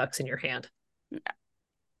Starbucks in your hand.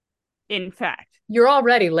 In fact. You're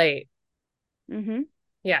already late. Mm-hmm.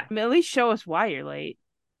 Yeah. I mean, at least show us why you're late.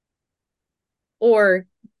 Or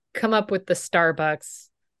come up with the Starbucks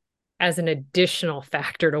as an additional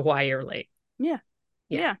factor to why you're late. Yeah.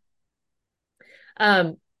 Yeah. Yeah.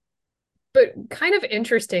 Um, but kind of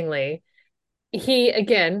interestingly, he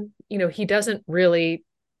again, he doesn't really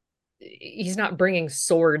he's not bringing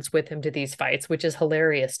swords with him to these fights, which is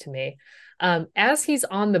hilarious to me. As he's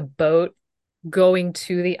on the boat going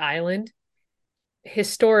to the island,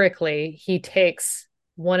 historically, he takes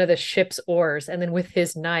one of the ship's oars and then with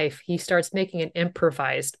his knife, he starts making an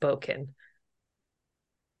improvised boken.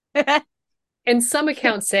 And some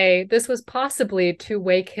accounts say this was possibly to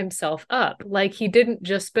wake himself up, like he didn't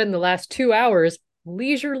just spend the last 2 hours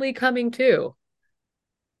leisurely coming to.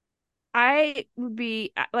 I would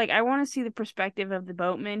be like, I want to see the perspective of the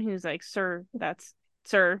boatman who's like, sir, that's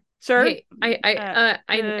sir. Hey,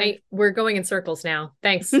 we're going in circles now.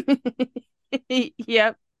 Thanks.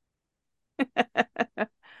 Yep.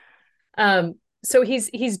 So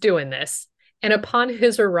he's doing this, and upon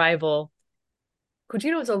his arrival,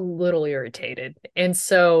 Kojiro is a little irritated, and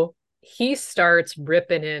so he starts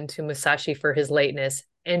ripping into Musashi for his lateness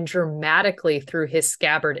and dramatically threw his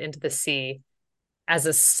scabbard into the sea as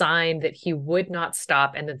a sign that he would not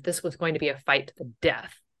stop and that this was going to be a fight to the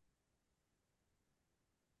death.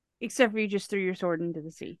 Except for you just threw your sword into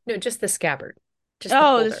the sea. No, just the scabbard, just the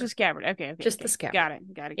Oh, this holder, was scabbard. Okay, okay, just the okay. scabbard. Got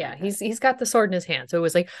it. Got it. Got Yeah, it. Got it. he's got the sword in his hand, so it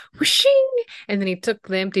was like whooshing, and then he took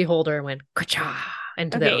the empty holder and went ka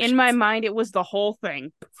into the Okay, in my oceans. mind, it was the whole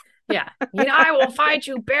thing. Yeah, I will fight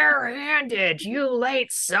you barehanded, you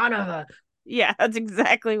late son of a. Yeah, that's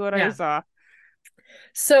exactly what I Yeah. saw.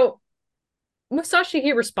 So Musashi,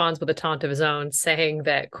 he responds with a taunt of his own, saying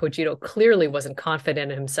that Kojiro clearly wasn't confident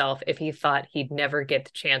in himself if he thought he'd never get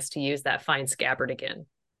the chance to use that fine scabbard again.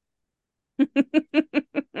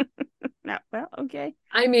 No, well, okay.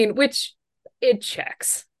 I mean, which it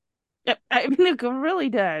checks. I mean, it really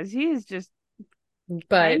does. He is just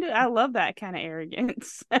But kind of. I love that kind of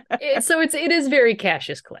arrogance. it is very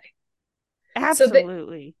Cassius Clay. So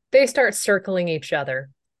Absolutely. they start circling each other,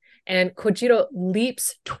 and Kojiro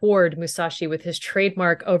leaps toward Musashi with his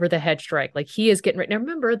trademark over the head strike. Like he is getting ready. Now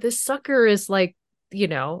remember, this sucker is like,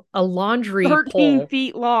 a laundry 13 pole.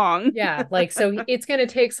 feet long. Yeah, like so it's going to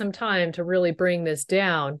take some time to really bring this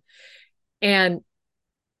down. And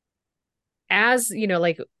as,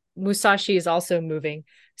 like Musashi is also moving,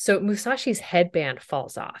 so Musashi's headband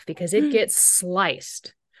falls off because it gets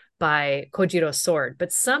sliced by Kojiro's sword,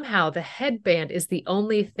 but somehow the headband is the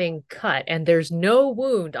only thing cut and there's no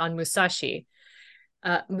wound on Musashi.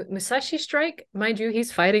 Musashi strike, mind you,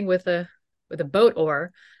 he's fighting with a boat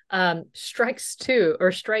oar. Strikes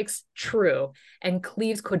true and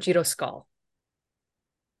cleaves Kojiro's skull.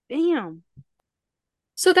 Damn.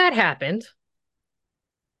 So that happened.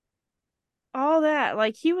 all that.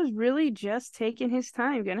 Like he was really just taking his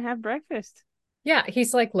time, gonna have breakfast. Yeah,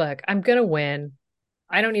 he's like, look, I'm gonna win.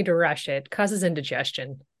 I don't need to rush it. Causes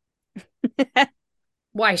indigestion.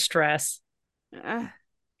 Why stress? Uh,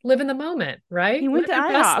 Live in the moment, right? he went Live to your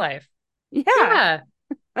best IHOP. life. Yeah.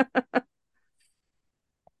 Yeah.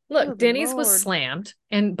 Look, Good Denny's was Lord. slammed,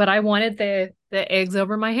 and but I wanted the eggs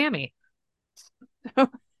over my hammy.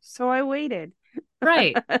 So I waited.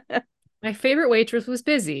 Right. My favorite waitress was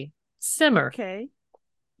busy. Simmer. Okay.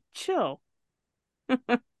 Chill.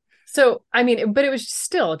 So, I mean, but it was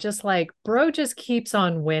still just like, bro just keeps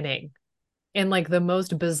on winning in like the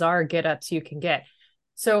most bizarre get ups you can get.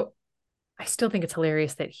 So I still think it's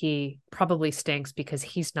hilarious that he probably stinks because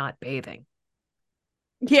he's not bathing,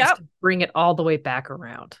 just Yep. to bring it all the way back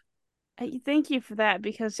around. Thank you for that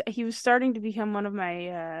because he was starting to become one of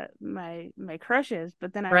my crushes,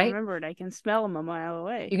 but then I Right? remembered I can smell him a mile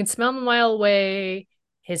away. You can smell him a mile away.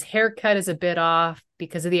 His haircut is a bit off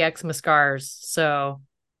because of the eczema scars. So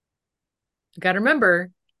you got to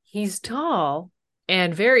remember, he's tall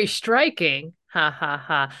and very striking. Ha ha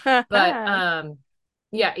ha. But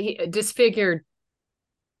yeah, he disfigured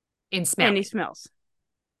and And he smelly. smells.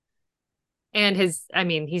 And his, I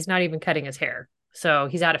mean, he's not even cutting his hair. So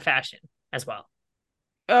he's out of fashion as well.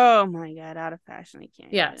 Oh my God, out of fashion. I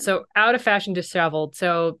can't Yeah, even. so out of fashion, disheveled.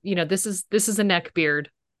 So, this is a neck beard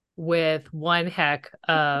with one heck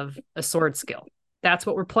of a sword skill. That's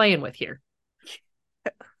what we're playing with here.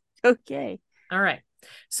 Okay. All right.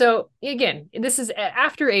 So again, this is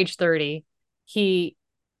after age 30. He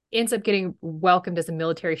ends up getting welcomed as a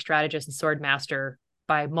military strategist and sword master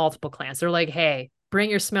by multiple clans. They're like, hey, bring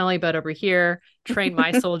your smelly butt over here, train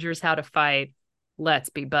my soldiers how to fight. Let's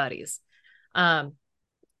be buddies. Um,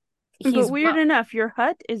 But he's weird well, enough, your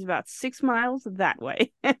hut is about 6 miles that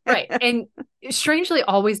way. right. And strangely,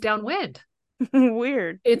 always downwind.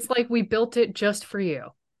 Weird. It's like we built it just for you.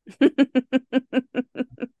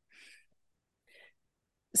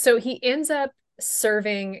 So he ends up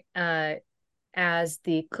serving as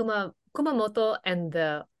the Kumamoto and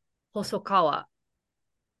the Hosokawa.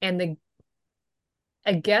 And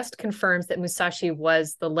a guest confirms that Musashi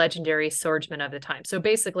was the legendary swordsman of the time. So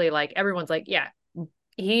basically, like everyone's like, yeah,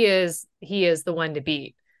 he is the one to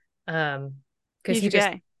beat. Because He's your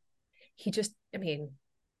guy. I mean,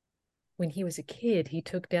 when he was a kid, he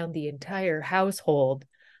took down the entire household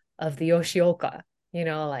of the Yoshioka.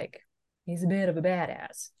 Like he's a bit of a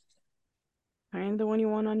badass. I am the one you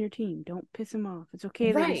want on your team. Don't piss him off. It's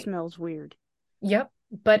okay that he Right. smells weird. Yep.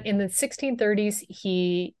 But in the 1630s,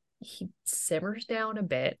 he simmers down a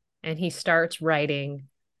bit and he starts writing.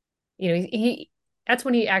 He that's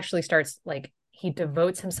when he actually starts like he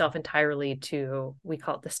devotes himself entirely to we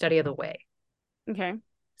call it the study of the way. Okay.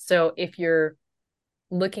 So if you're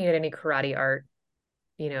looking at any karate art,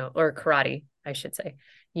 or karate, I should say,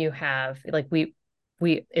 you have like we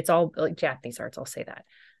it's all like Japanese arts, I'll say that.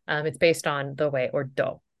 It's based on the way or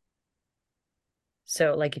do.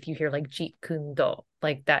 So like if you hear like Jeet Kune Do,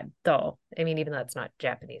 like that do, I mean, even though that's not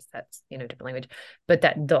Japanese, that's different language, but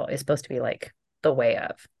that do is supposed to be like the way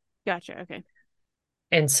of. Gotcha. Okay.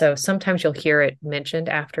 And so sometimes you'll hear it mentioned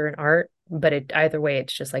after an art, but it either way,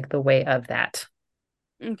 it's just like the way of that.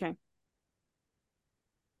 Okay.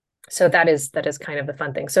 So that is kind of the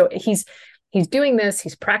fun thing. So he's doing this,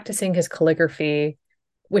 he's practicing his calligraphy,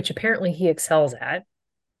 which apparently he excels at.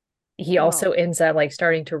 He also Well, ends up like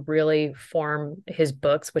starting to really form his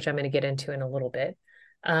books, which I'm going to get into in a little bit.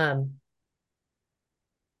 Um,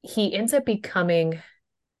 he ends up becoming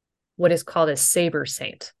what is called a saber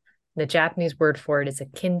saint. The Japanese word for it is a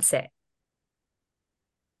kinsei.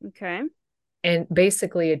 okay. And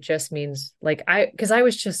basically it just means like because I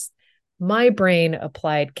was just my brain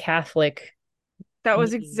applied Catholic That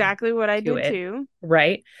was meaning exactly what I to did it, too.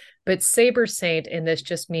 right? But saber saint in this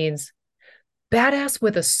just means badass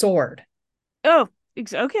with a sword. Oh,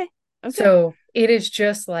 okay. Okay. So it is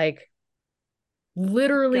just like Got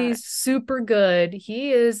literally it. super good.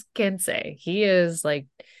 He is Kensei. He is like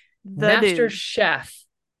The master dude, chef,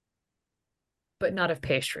 but not of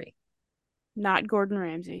pastry. not Gordon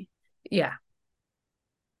Ramsay. Yeah,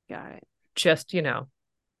 Got it. just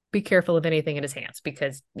be careful of anything in his hands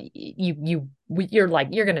because you're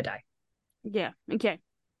gonna die. Yeah. Okay.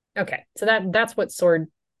 Okay, so that's what sword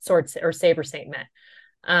or saber saint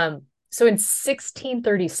meant. So in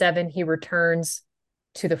 1637 he returns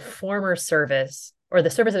to the former service or the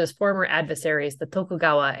service of his former adversaries, the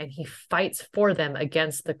Tokugawa, and he fights for them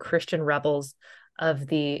against the Christian rebels of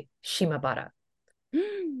the Shimabara.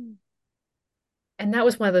 And that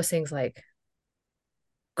was one of those things like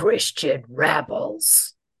Christian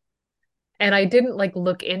rebels. And I didn't like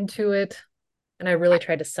look into it And I really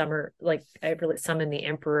tried to I really summoned the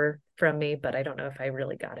emperor from me, but I don't know if I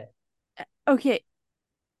really got it. Okay,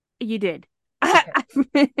 you did.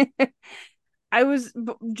 Okay. I was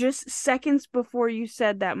just seconds before you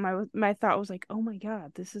said that my thought was like, "Oh my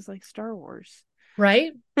God, this is like Star Wars."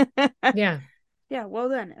 Right? Yeah. Yeah, well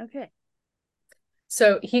done. Okay.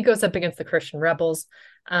 So he goes up against the Christian rebels,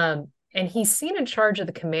 and he's seen in charge of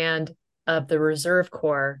the command of the Reserve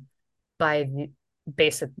Corps by the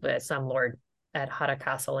basically some lord at Hada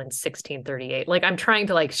Castle in 1638. Like I'm trying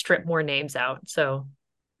to like strip more names out, so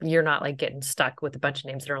you're not like getting stuck with a bunch of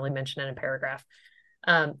names that are only mentioned in a paragraph.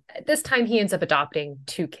 This time he ends up adopting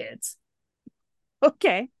two kids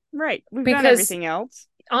Okay. Right. We've done because everything else.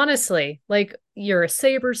 honestly, like you're a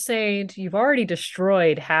saber saint, you've already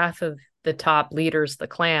destroyed half of the top leaders of the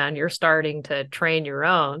clan. You're starting to train your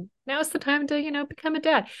own. Now's the time to, become a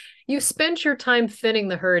dad. You spent your time thinning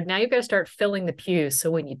the herd. Now you've got to start filling the pews.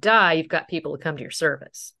 So when you die, you've got people to come to your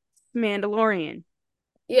service. Mandalorian.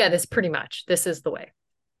 Yeah, this is the way.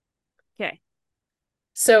 Okay.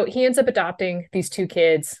 So he ends up adopting these two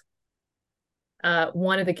kids.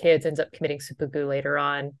 One of the kids ends up committing seppuku later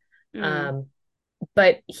on. Mm. Um,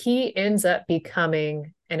 but he ends up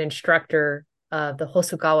becoming an instructor of the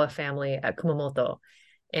Hosogawa family at Kumamoto.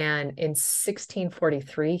 And in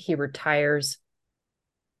 1643, he retires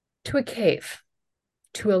to a cave,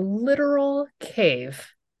 to a literal cave.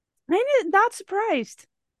 I'm not surprised.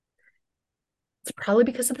 It's probably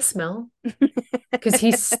because of the smell, because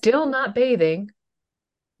he's still not bathing.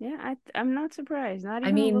 Yeah, I'm not surprised. Not I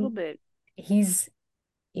even a little mean, bit. he's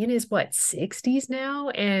in his what, 60s now?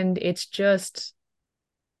 And it's just,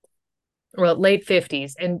 well, late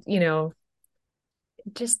 50s. And,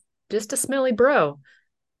 just just a smelly bro.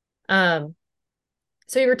 Um,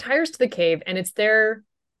 So he retires to the cave, and it's there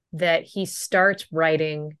that he starts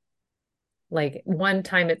writing. Like one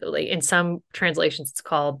time, like in some translations, it's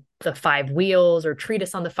called the Five Wheels or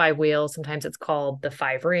Treatise on the Five Wheels. Sometimes it's called the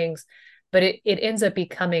Five Rings, but it ends up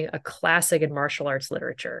becoming a classic in martial arts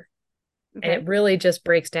literature. And Okay. it really just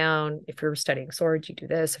breaks down if you're studying swords, you do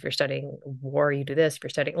this. If you're studying war, you do this. If you're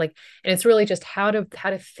studying and it's really just how to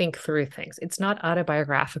think through things. It's not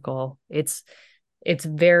autobiographical. It's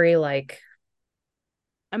very like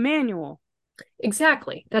A manual.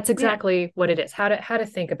 exactly. That's Yeah. exactly what it is. How to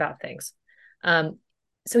think about things. Um,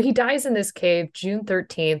 so he dies in this cave June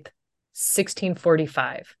 13th,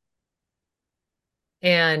 1645.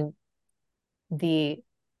 And the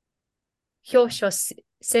Hyosho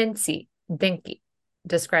Sensi Denki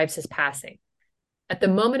describes his passing. At the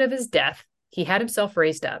moment of his death, he had himself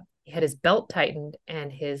raised up. He had his belt tightened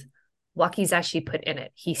and his wakizashi put in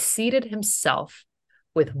it. He seated himself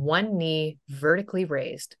with one knee vertically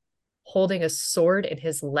raised, holding a sword in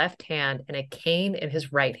his left hand and a cane in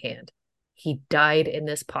his right hand. He died in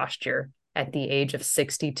this posture at the age of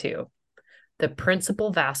 62. The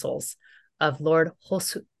principal vassals of Lord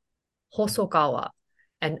Hosokawa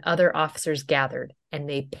and other officers gathered, and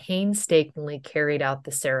they painstakingly carried out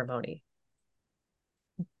the ceremony.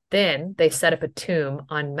 Then they set up a tomb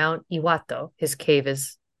on Mount Iwato. His cave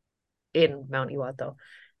is in Mount Iwato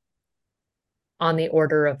on the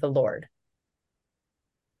order of the Lord.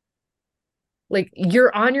 Like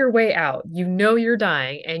you're on your way out, you're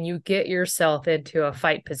dying, and you get yourself into a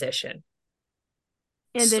fight position.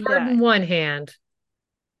 And then Sword in die. one hand,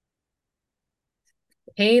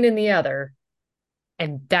 pain in the other,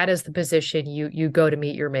 and that is the position you go to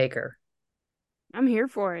meet your maker. I'm here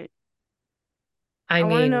for it. I I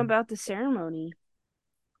want to know mean, about the ceremony.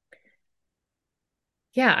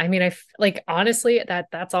 yeah, I mean, like honestly,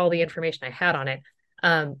 that's all the information I had on it.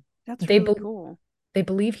 Um, That's they really be cool. they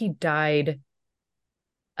believe he died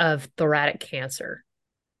of thoracic cancer,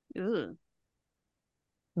 Ugh.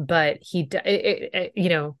 but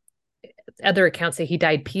other accounts say he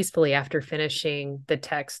died peacefully after finishing the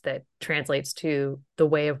text that translates to the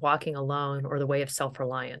way of walking alone or the way of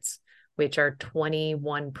self-reliance, which are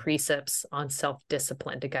 21 precepts on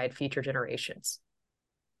self-discipline to guide future generations,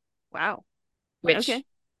 Wow. which Okay.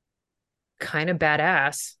 kind of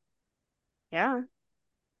badass. Yeah.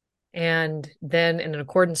 And then in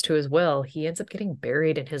accordance to his will, he ends up getting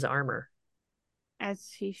buried in his armor,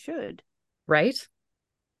 As he should. right?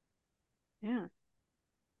 Yeah.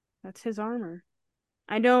 That's his armor.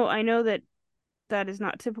 I know that that is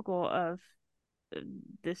not typical of uh,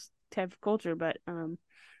 this type of culture, but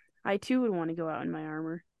I too would want to go out in my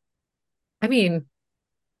armor. I mean,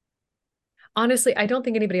 honestly, I don't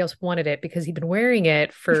think anybody else wanted it because he'd been wearing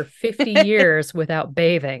it for 50 years without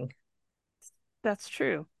bathing. That's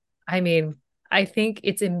true. I mean, I think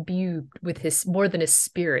it's imbued with his more than his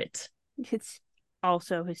spirit. It's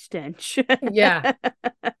also his stench. Yeah.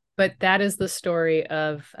 But that is the story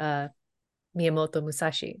of Miyamoto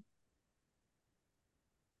Musashi.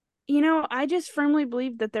 I just firmly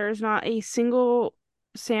believe that there is not a single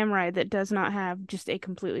samurai that does not have just a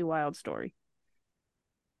completely wild story.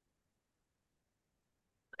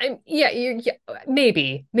 Yeah, yeah,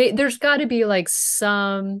 maybe. There's got to be like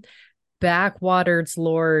some backwaters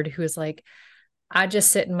lord who is like, I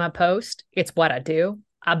just sit in my post. It's what I do.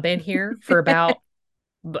 I've been here for about,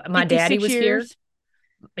 my daddy 56 was here. years.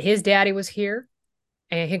 His daddy was here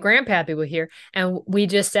and his grandpappy was here. And we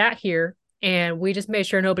just sat here and we just made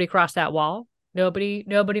sure nobody crossed that wall. Nobody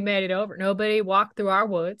made it over. Nobody walked through our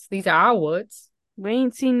woods. These are our woods, We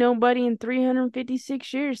ain't seen nobody in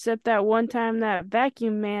 356 years except that one time that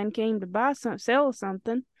vacuum man came to sell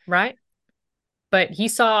something. right? But he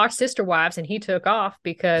saw our sister wives and he took off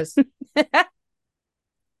because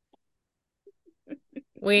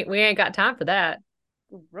we ain't got time for that.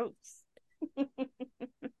 Gross.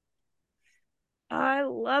 I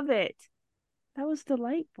love it. That was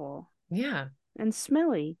delightful Yeah. and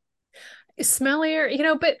smelly.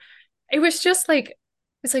 Smellier, but it was just like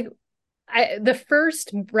it's like the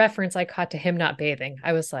first reference I caught to him not bathing,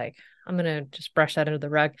 I was like, I'm gonna just brush that under the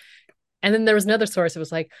rug. And then there was another source that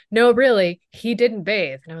was like, no, really, he didn't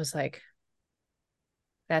bathe. And I was like,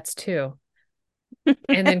 that's two.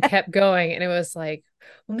 And then kept going. And it was like,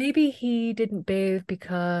 well, maybe he didn't bathe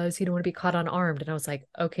because he didn't want to be caught unarmed. And I was like,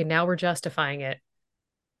 okay, now we're justifying it.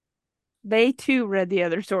 They too read the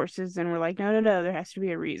other sources and were like, no, no, no, there has to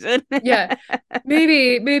be a reason. Yeah,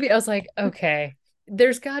 maybe I was like, okay,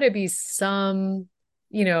 there's got to be some,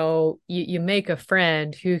 you make a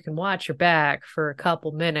friend who can watch your back for a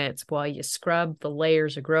couple minutes while you scrub the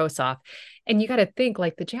layers of gross off. And you got to think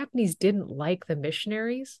like the Japanese didn't like the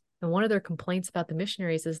missionaries. And one of their complaints about the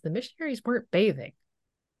missionaries is the missionaries weren't bathing.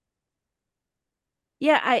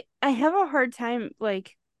 Yeah, I have a hard time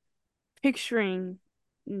like picturing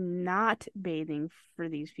not bathing for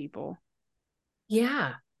these people.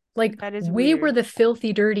 Yeah. Like That is we were weird. the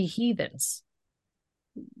filthy, dirty heathens.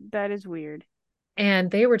 That is weird.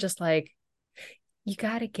 And they were just like, you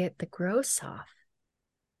got to get the gross off.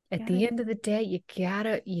 You At gotta the end of the day,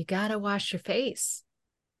 you gotta wash your face.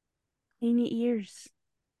 clean your ears.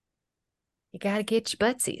 You gotta get your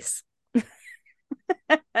buttsies.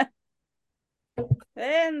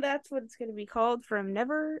 And that's what it's going to be called from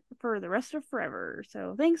never for the rest of forever.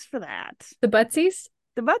 So thanks for that. The buttsies?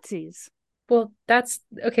 The Butsies. Well, that's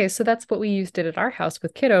okay. So that's what we used it at our house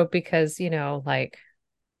with kiddo because, like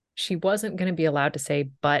she wasn't going to be allowed to say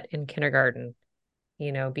but in kindergarten,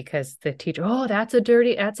 because the teacher, oh, that's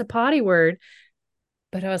a potty word.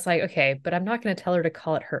 But I was like, okay, but I'm not going to tell her to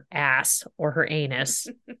call it her ass or her anus.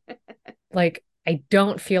 Like, I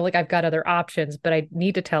don't feel like I've got other options, but I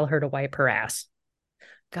need to tell her to wipe her ass.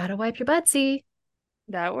 Gotta wipe your buttsy.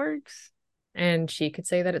 That works. And she could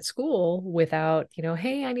say that at school without,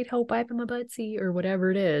 hey, I need help wiping my buttsy or whatever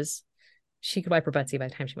it is. She could wipe her buttsy by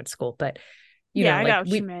the time she went to school. But, Yeah, I like got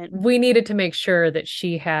what you meant. we needed to make sure that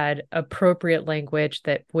she had appropriate language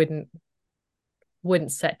that wouldn't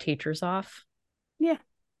set teachers off. Yeah,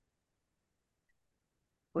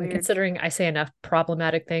 And weird. considering I say enough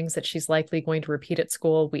problematic things that she's likely going to repeat at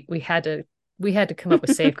school, we had to come up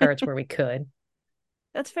with safeguards where we could.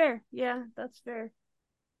 That's fair. Yeah, that's fair.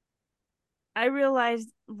 I realized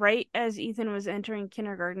right as Ethan was entering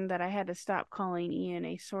kindergarten that I had to stop calling Ian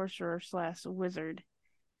a sorcerer/wizard,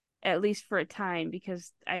 at least for a time,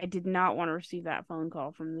 because I did not want to receive that phone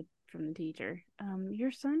call from the teacher.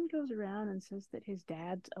 Your son goes around and says that his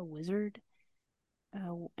dad's a wizard,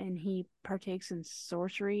 and he partakes in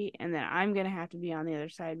sorcery, and then I'm gonna have to be on the other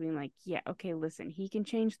side, being like, yeah, okay, listen, he can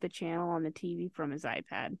change the channel on the TV from his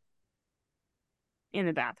iPad in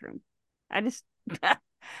the bathroom. I just I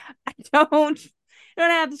don't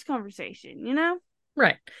have this conversation, you know?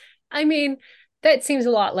 Right. I mean, that seems a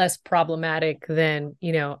lot less problematic than,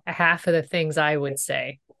 half of the things I would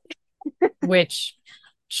say, which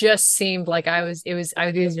just seemed like I was either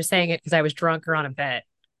saying it because I was drunk or on a bet,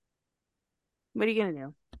 What are you gonna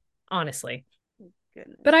do? honestly. But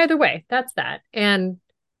Goodness. either way, that's that. And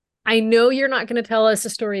I know you're not going to tell us a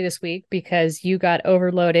story this week because you got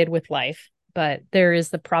overloaded with life, but there is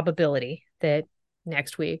the probability that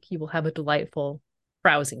next week you will have a delightful,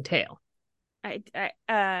 browsing tale. If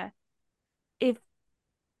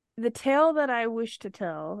the tale that I wish to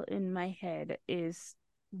tell in my head is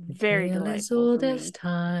The very tale as delightful for old as me.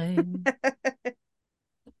 time.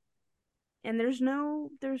 And there's no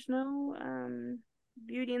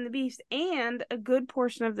Beauty and the Beast, and a good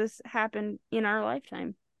portion of this happened in our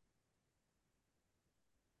lifetime.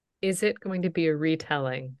 Is it going to be a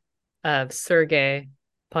retelling of Sergei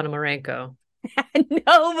Ponomarenko?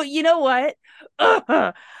 No, but you know what?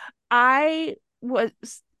 Ugh. I was,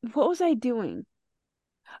 what was I doing?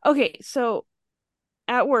 Okay, so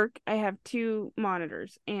at work, I have two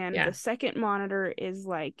monitors, and Yeah. the second monitor is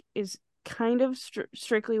kind of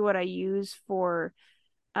strictly what I use for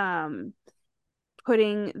um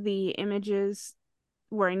putting the images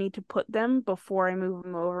where I need to put them before I move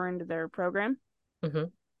them over into their program. Hmm.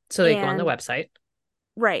 So they go on the And website.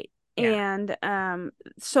 right. Yeah. And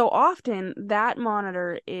so often that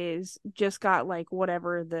monitor is just got like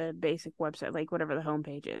whatever the basic website, like whatever the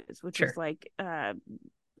homepage is, which is Sure. like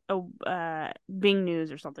Bing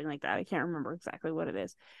News or something like that. I can't remember exactly what it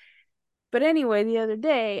is. But anyway, the other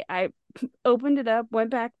day I opened it up, went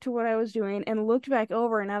back to what I was doing, and looked back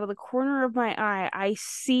over, and out of the corner of my eye, I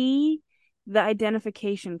see the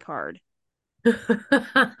identification card.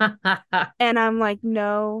 And I'm like,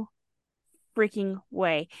 no freaking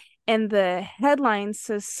way. And the headline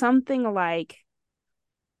says something like,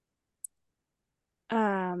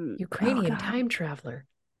 oh Ukrainian God. time traveler.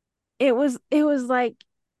 It was like,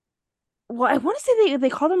 well, I want to say they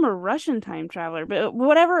called him a Russian time traveler, but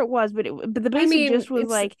whatever it was, but the I basic mean, gist was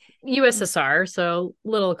it's like, USSR, so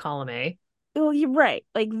little column A. well, you're right.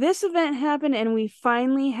 Like this event happened and we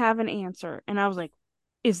finally have an answer. And I was like,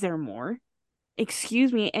 is there more?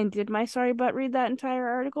 Excuse me. And did my sorry butt read that entire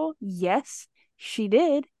article? Yes, she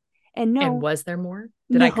did. And And no, was there more?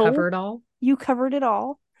 Did I no, cover it all? you covered it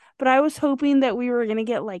all. But I was hoping that we were gonna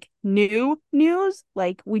get like new news,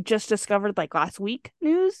 like we just discovered like last week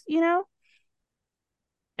news, you know?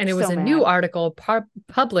 And it was So a new mad. article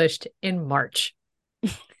published in March.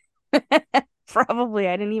 Probably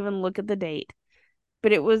I didn't even look at the date.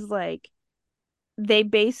 But it was like they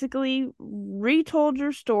basically retold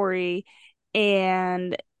your story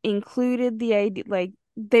and included the idea, like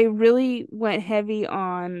they really went heavy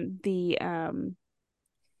on the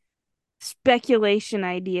speculation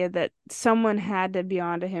idea that someone had to be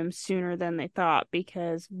onto him sooner than they thought,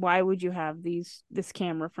 because why would you have this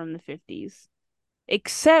camera from the 50s?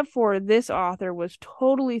 Except for this author was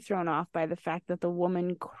totally thrown off by the fact that the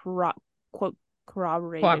woman quote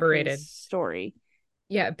corroborated his Corroborated. story.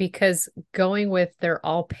 Yeah, because going with they're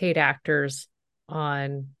all paid actors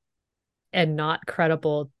on a not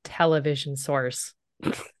credible television source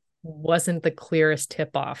wasn't the clearest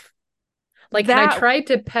tip off. Like, and I That tried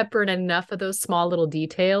to pepper in enough of those small little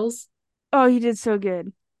details oh, you did so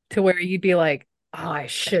good. to where you'd be like, oh, I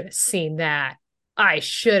should have seen that. I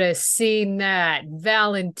should have seen that.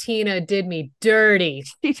 Valentina did me dirty.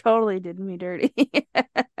 She totally did me dirty.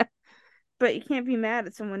 But you can't be mad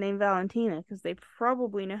at someone named Valentina because they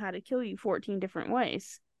probably know how to kill you 14 different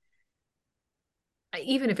ways.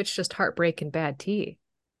 Even if it's just heartbreak and bad tea.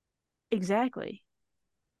 Exactly.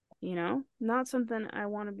 Not something I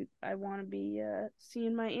want to be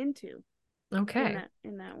seeing my into Okay.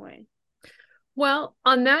 in that way. Well,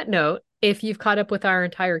 on that note, if you've caught up with our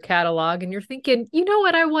entire catalog and you're thinking, you know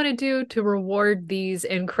what I want to do to reward these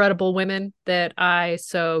incredible women that I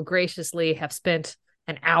so graciously have spent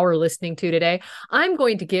an hour listening to today, I'm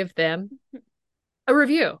going to give them a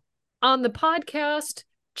review on the podcast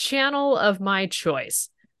channel of my choice.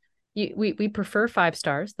 We prefer 5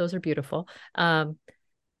 stars; those are beautiful. But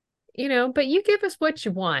you give us what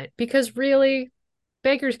you want because really,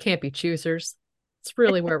 beggars can't be choosers. It's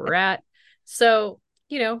really where we're at. So,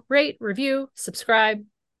 rate, review, subscribe.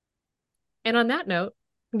 And on that note,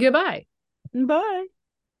 goodbye. Bye.